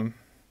it's dB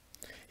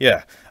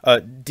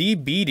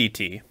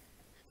dt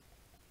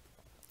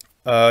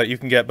you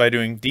can get by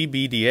doing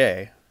dB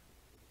dA,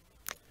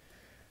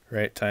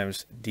 right,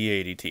 times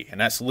dA dt,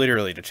 and that's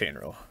literally the chain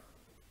rule.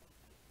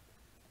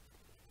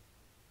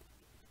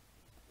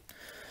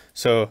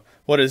 So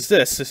what is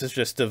this? This is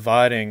just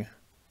dividing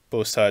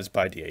both sides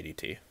by dA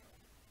dt.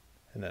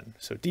 And then,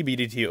 so dB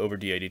dt over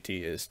dA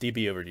dt is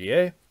dB over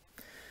dA,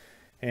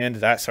 and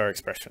that's our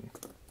expression.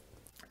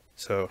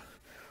 So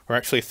we're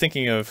actually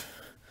thinking of,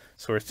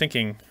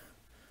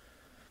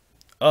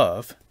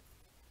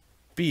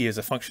 B as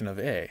a function of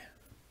A.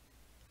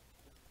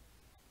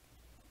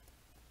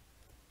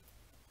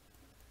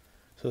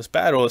 So this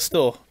battle is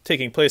still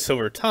taking place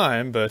over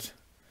time, but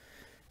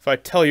if I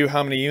tell you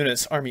how many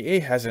units Army A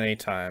has at any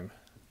time,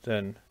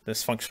 then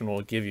this function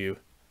will give you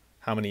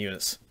how many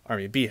units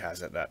Army B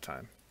has at that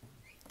time.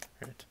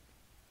 Right.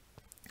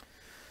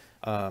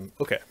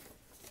 Okay.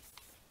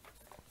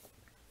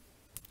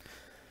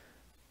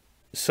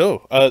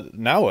 So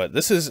now what?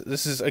 This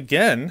is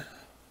again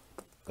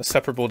a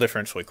separable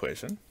differential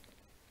equation.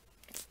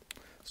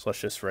 So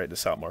let's just write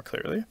this out more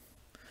clearly.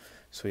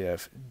 So we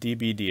have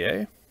dB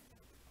dA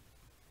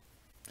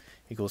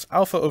equals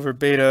alpha over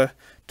beta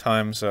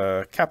times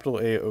capital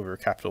A over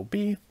capital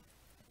B.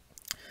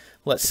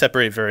 Let's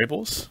separate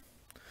variables.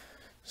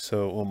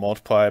 So we'll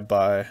multiply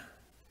by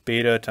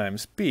beta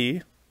times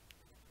B,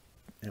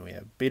 and we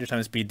have beta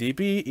times B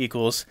dB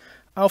equals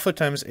alpha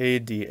times A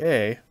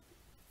dA.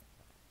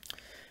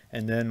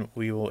 And then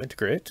we will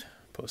integrate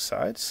both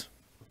sides.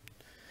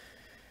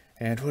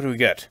 And what do we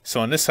get?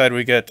 So on this side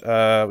we get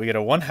a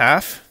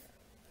 1/2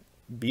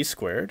 B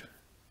squared.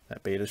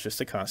 That beta is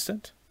just a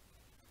constant.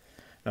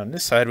 And on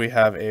this side we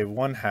have a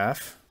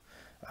 1/2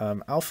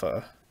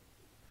 alpha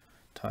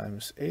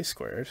times A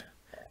squared.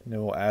 And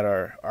then we'll add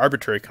our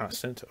arbitrary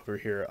constant over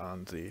here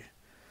on the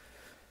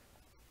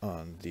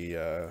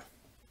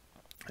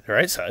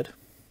right side.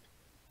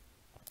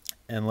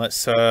 And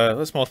let's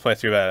multiply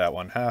through that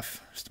 1/2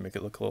 just to make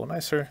it look a little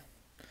nicer.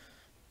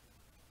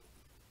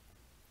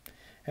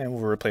 And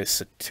we'll replace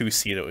the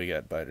 2c that we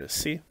get by just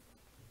c.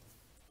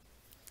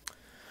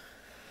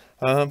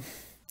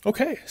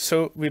 Okay,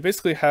 so we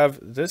basically have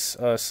this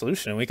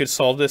solution. We could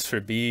solve this for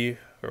b,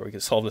 or we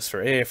could solve this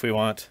for a if we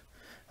want.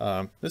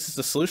 This is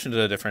the solution to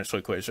the differential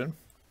equation.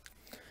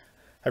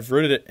 I've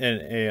written it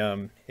in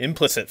a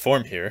implicit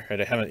form here,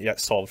 right? I haven't yet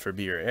solved for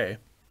b or a,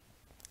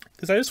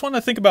 because I just want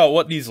to think about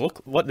what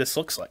this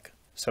looks like.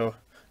 So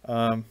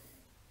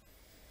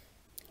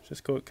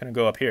just kind of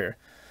go up here.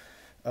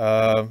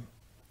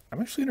 I'm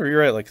actually going to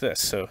rewrite it like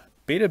this. So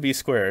beta b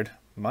squared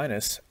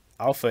minus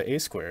alpha a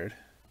squared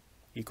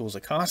equals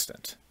a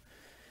constant.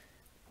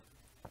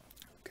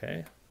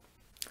 Okay.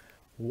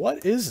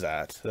 What is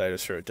that I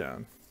just wrote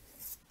down?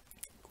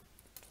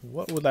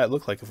 What would that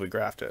look like if we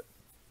graphed it?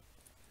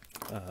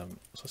 So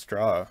let's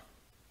draw a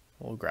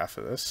little graph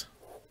of this.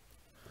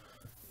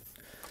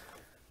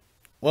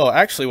 Well,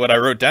 actually what I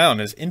wrote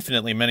down is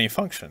infinitely many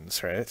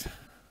functions, right?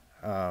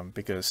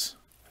 Because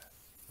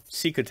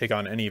c could take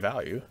on any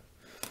value.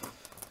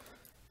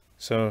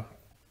 So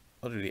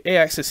I'll do the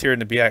a-axis here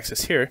and the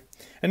b-axis here.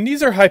 And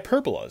these are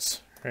hyperbolas,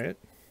 right?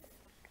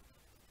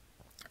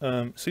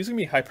 So these are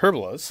going to be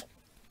hyperbolas.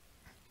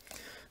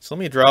 So let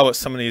me draw what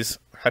some of these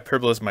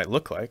hyperbolas might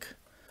look like.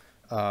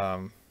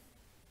 So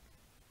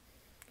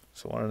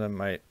one of them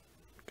might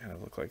kind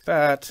of look like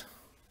that.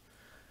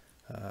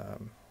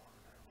 One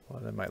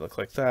of them might look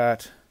like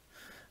that.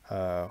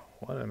 One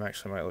of them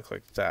actually might look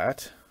like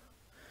that.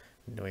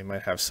 And we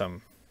might have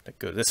some that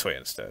go this way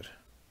instead.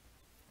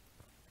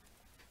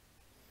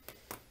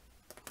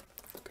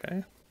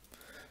 Okay,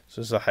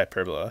 so this is a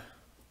hyperbola.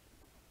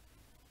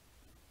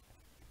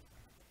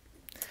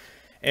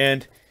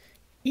 And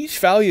each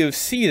value of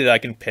c that I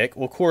can pick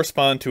will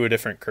correspond to a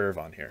different curve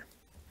on here.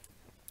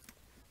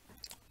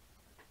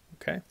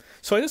 Okay,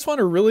 so I just want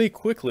to really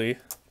quickly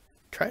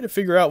try to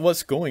figure out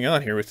what's going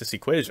on here with this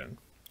equation.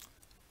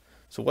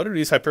 So what do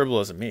these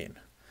hyperbolas mean?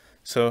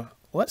 So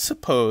let's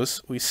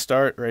suppose we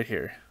start right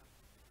here.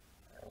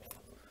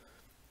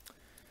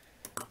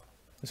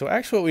 So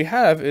actually what we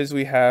have is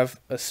we have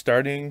a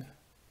starting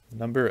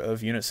number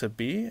of units of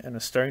B and a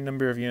starting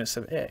number of units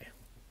of A.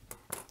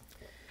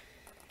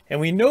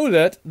 And we know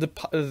that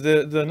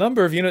the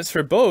number of units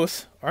for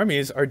both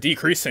armies are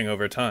decreasing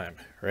over time,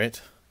 right?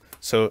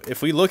 So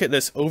if we look at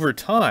this over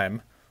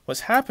time,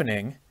 what's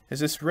happening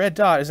is this red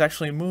dot is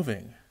actually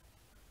moving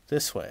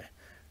this way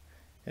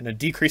in a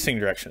decreasing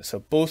direction. So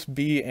both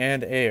B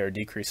and A are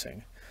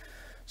decreasing.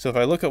 So if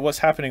I look at what's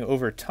happening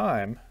over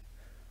time,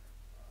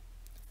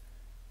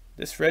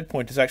 this red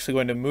point is actually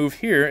going to move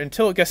here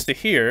until it gets to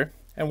here.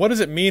 And what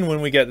does it mean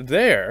when we get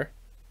there?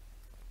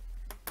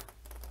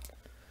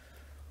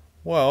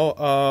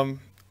 Well,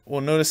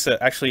 we'll notice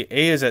that actually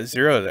A is at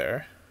 0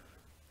 there,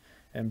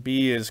 and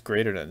B is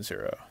greater than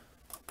 0.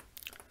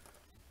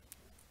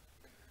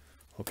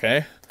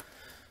 Okay,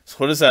 so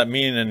what does that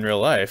mean in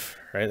real life,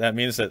 right? That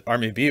means that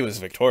Army B was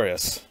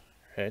victorious,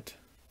 right?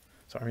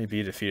 So Army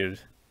B defeated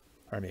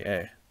Army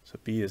A, so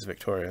B is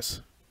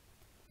victorious.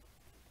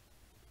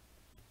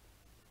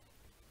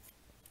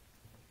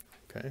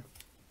 Okay.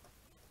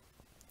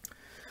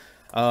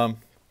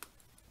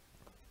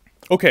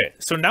 Okay,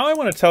 so now I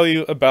want to tell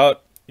you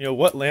about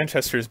what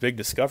Lanchester's big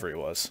discovery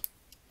was.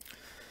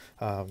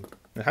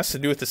 It has to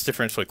do with this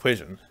differential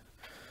equation.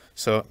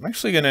 So I'm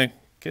actually going to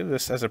give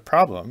this as a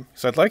problem.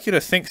 So I'd like you to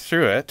think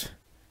through it,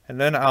 and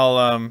then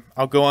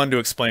I'll go on to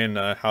explain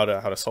how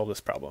to solve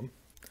this problem.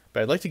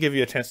 But I'd like to give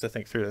you a chance to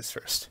think through this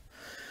first.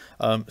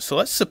 So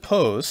let's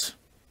suppose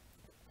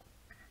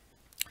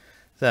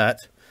that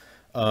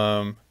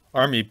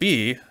Army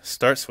B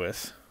starts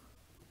with,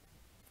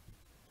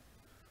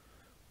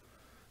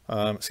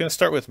 it's going to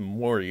start with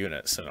more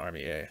units than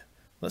Army A.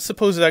 Let's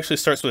suppose it actually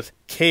starts with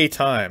k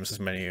times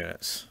as many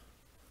units.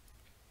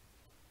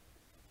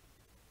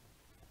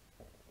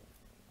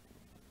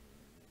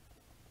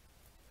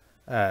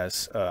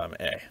 As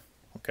A,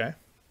 okay?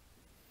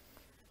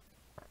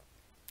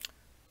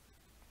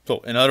 So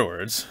in other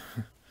words,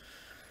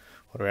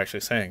 what are we actually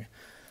saying?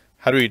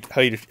 how do you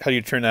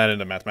turn that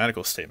into a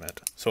mathematical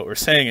statement? So what we're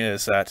saying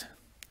is that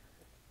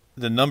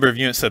the number of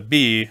units of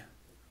B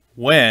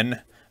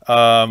when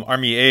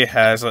Army A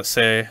has, let's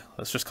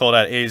just call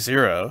that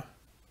A0. So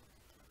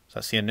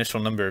that's the initial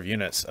number of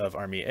units of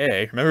Army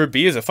A. Remember,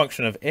 B is a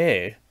function of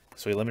A,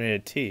 so we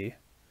eliminated T.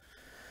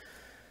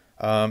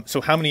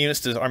 So how many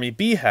units does Army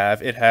B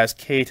have? It has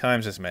K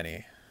times as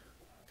many.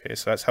 Okay,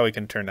 so that's how we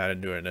can turn that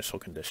into an initial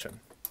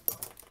condition.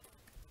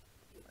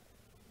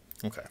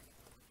 Okay.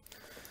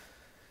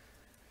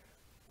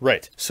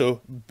 Right,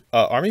 so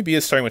Army B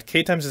is starting with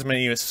K times as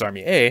many units as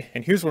Army A,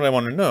 and here's what I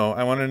want to know.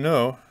 I want to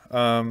know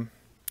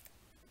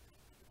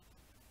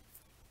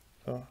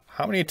so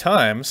how many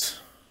times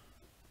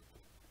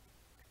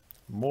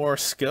more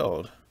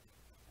skilled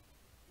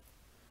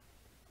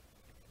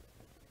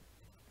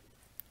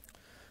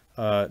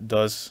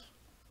does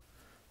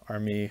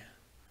Army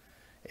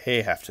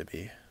A have to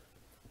be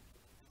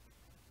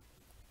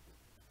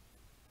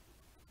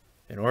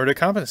in order to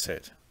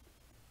compensate?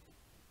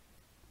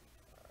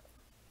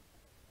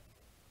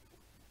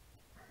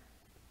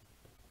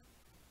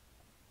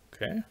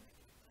 Okay.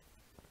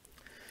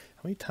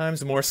 How many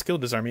times more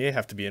skilled does Army A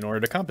have to be in order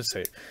to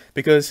compensate?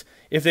 Because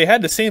if they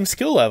had the same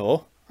skill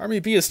level,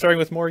 Army B is starting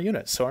with more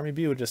units, so Army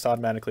B would just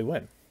automatically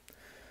win.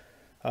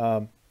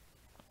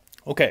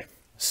 Okay,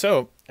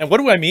 so, and what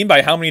do I mean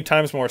by how many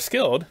times more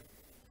skilled?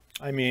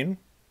 I mean,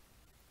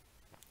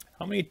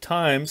 how many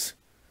times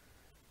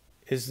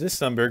is this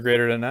number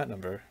greater than that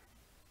number?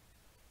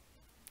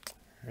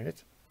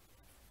 Right?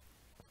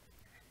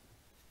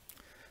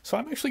 So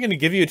I'm actually going to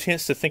give you a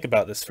chance to think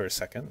about this for a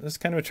second. This is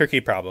kind of a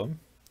tricky problem.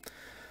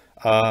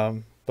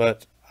 So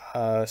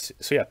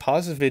yeah,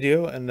 pause the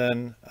video, and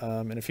then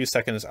in a few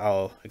seconds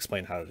I'll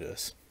explain how to do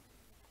this.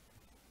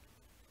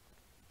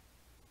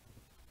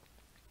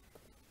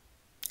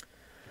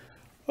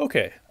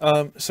 Okay,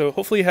 so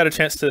hopefully you had a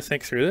chance to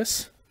think through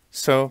this.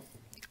 So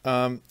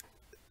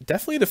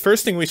definitely the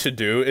first thing we should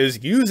do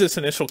is use this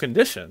initial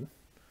condition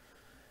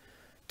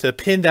to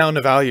pin down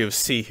the value of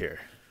C here.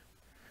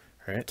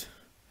 All right?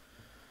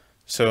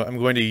 So I'm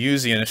going to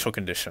use the initial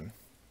condition.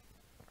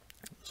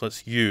 So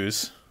let's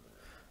use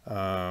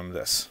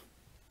this.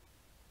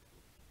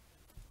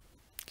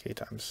 K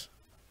times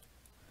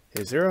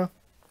A0.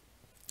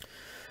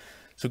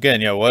 So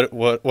again, yeah, what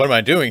am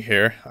I doing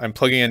here? I'm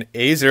plugging in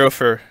A0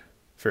 for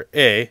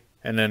A,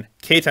 and then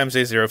K times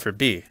A0 for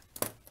B.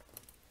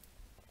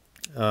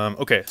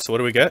 Okay, so what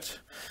do we get?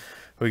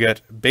 We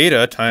get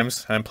beta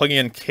times, I'm plugging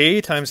in K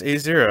times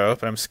A0,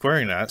 but I'm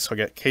squaring that, so I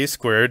get K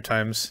squared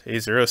times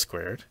A0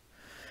 squared.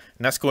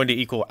 And that's going to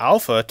equal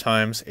alpha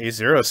times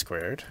A0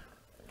 squared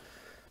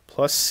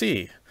plus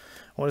C.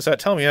 What does that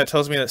tell me? That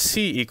tells me that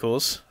C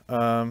equals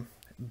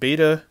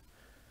beta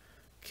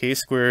K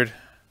squared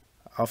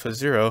alpha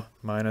 0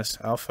 minus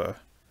alpha.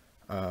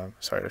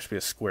 Sorry, there should be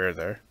a square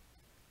there.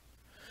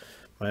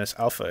 Minus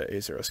alpha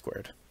A0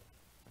 squared.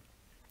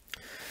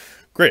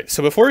 Great,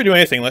 so before we do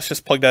anything, let's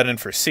just plug that in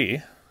for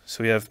C.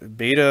 So we have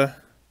beta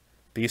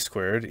B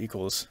squared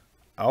equals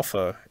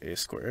alpha A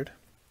squared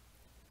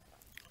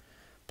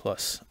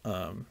plus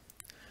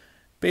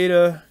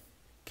beta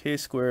K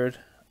squared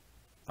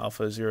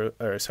alpha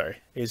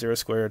A0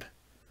 squared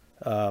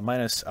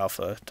minus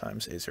alpha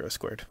times A0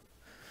 squared.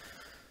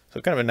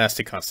 So kind of a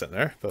nasty constant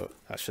there, but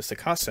that's just a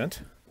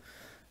constant.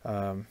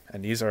 And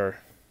these are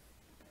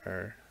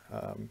we're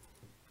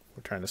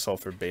trying to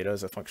solve for beta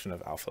as a function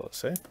of alpha, let's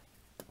say.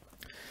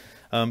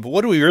 But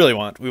what do we really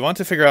want? We want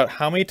to figure out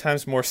how many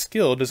times more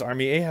skilled does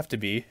Army A have to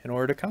be in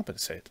order to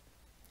compensate.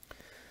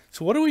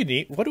 So what do we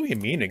need? What do we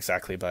mean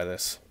exactly by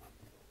this?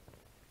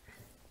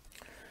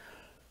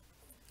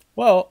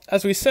 Well,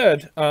 as we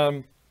said,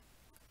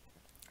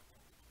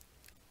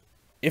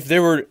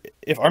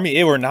 if Army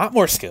A were not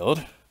more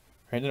skilled,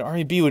 right, then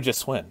Army B would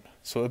just win.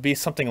 So it would be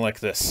something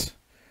like this,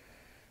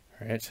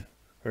 right?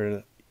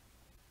 Where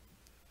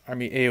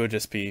Army A would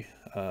just be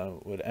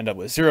would end up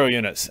with 0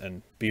 units,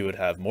 and B would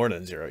have more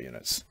than 0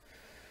 units.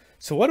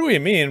 So what do we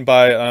mean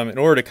by in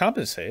order to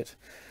compensate?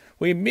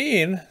 We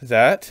mean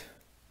that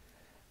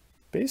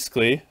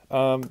basically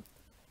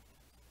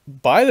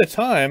by the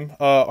time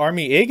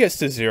Army A gets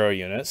to 0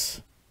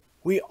 units,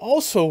 we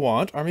also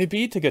want Army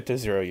B to get to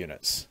 0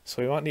 units.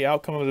 So we want the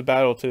outcome of the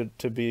battle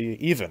to be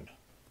even,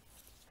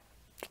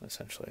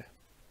 essentially.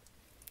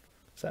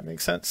 Does that make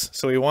sense?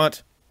 So we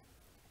want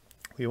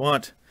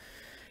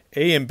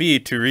A and B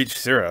to reach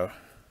 0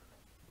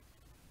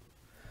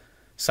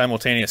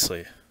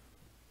 simultaneously.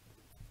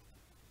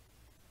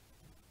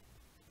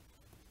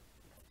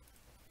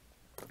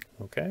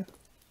 Okay.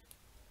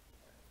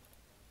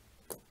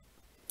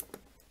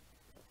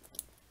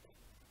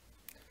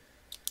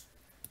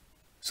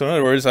 So in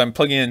other words, I'm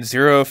plugging in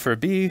 0 for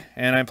B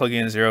and I'm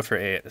plugging in 0 for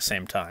A at the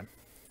same time.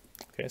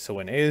 Okay, so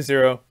when A is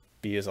 0,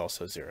 B is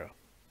also 0.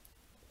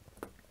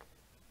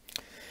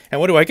 And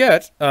what do I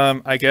get?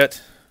 I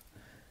get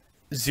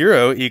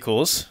 0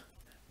 equals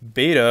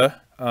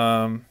beta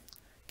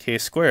K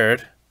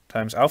squared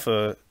times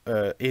alpha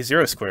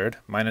A0 squared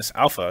minus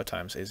alpha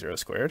times A0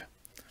 squared.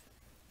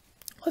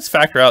 Let's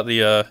factor out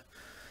the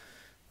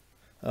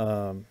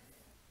the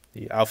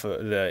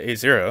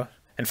A0.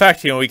 In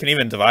fact, we can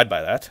even divide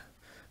by that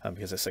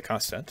because it's a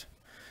constant.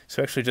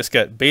 So we actually just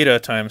get beta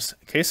times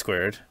k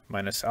squared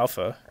minus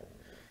alpha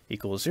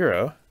equals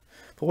 0.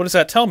 But what does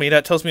that tell me?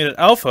 That tells me that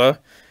alpha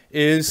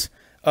is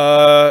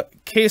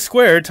k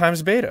squared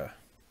times beta.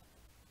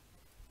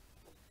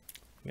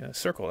 I'm going to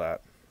circle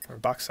that, or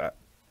box that.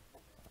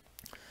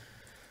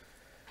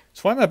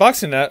 So why am I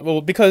boxing that?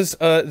 Well, because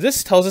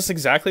this tells us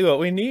exactly what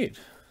we need.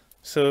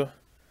 So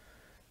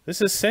this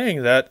is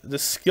saying that the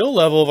skill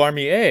level of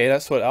Army A,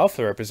 that's what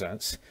alpha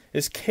represents,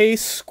 is k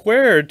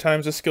squared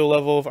times the skill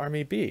level of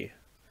Army B.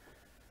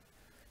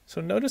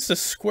 So notice the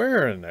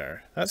square in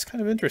there. That's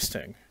kind of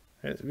interesting,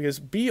 right? Because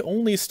B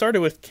only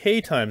started with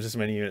k times as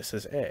many units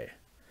as A.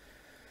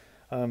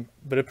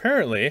 But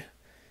apparently,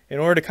 in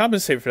order to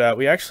compensate for that,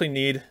 we actually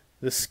need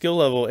the skill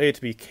level A to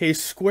be k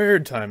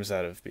squared times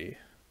that of B.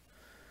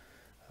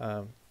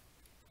 So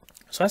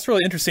that's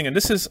really interesting, and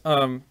this is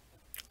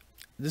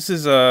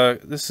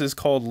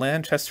called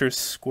Lanchester's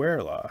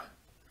square law.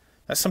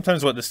 That's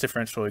sometimes what this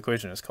differential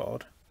equation is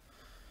called.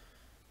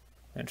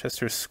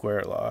 Lanchester's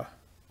square law.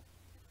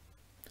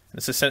 And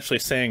it's essentially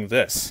saying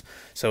this.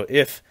 So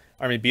if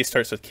Army B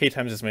starts with k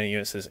times as many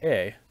units as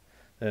A,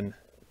 then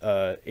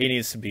A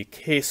needs to be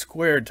k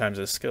squared times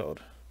as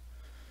skilled.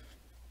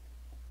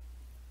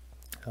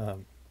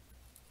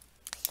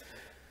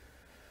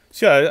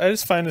 So yeah, I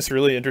just find this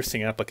really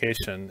interesting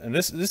application, and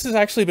this has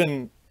actually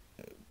been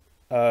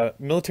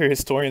military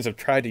historians have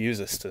tried to use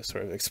this to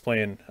sort of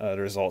explain the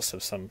results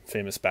of some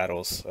famous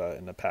battles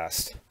in the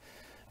past.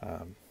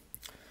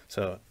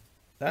 So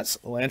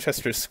that's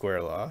Lanchester's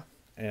square law,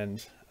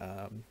 and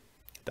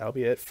that'll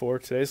be it for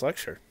today's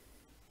lecture.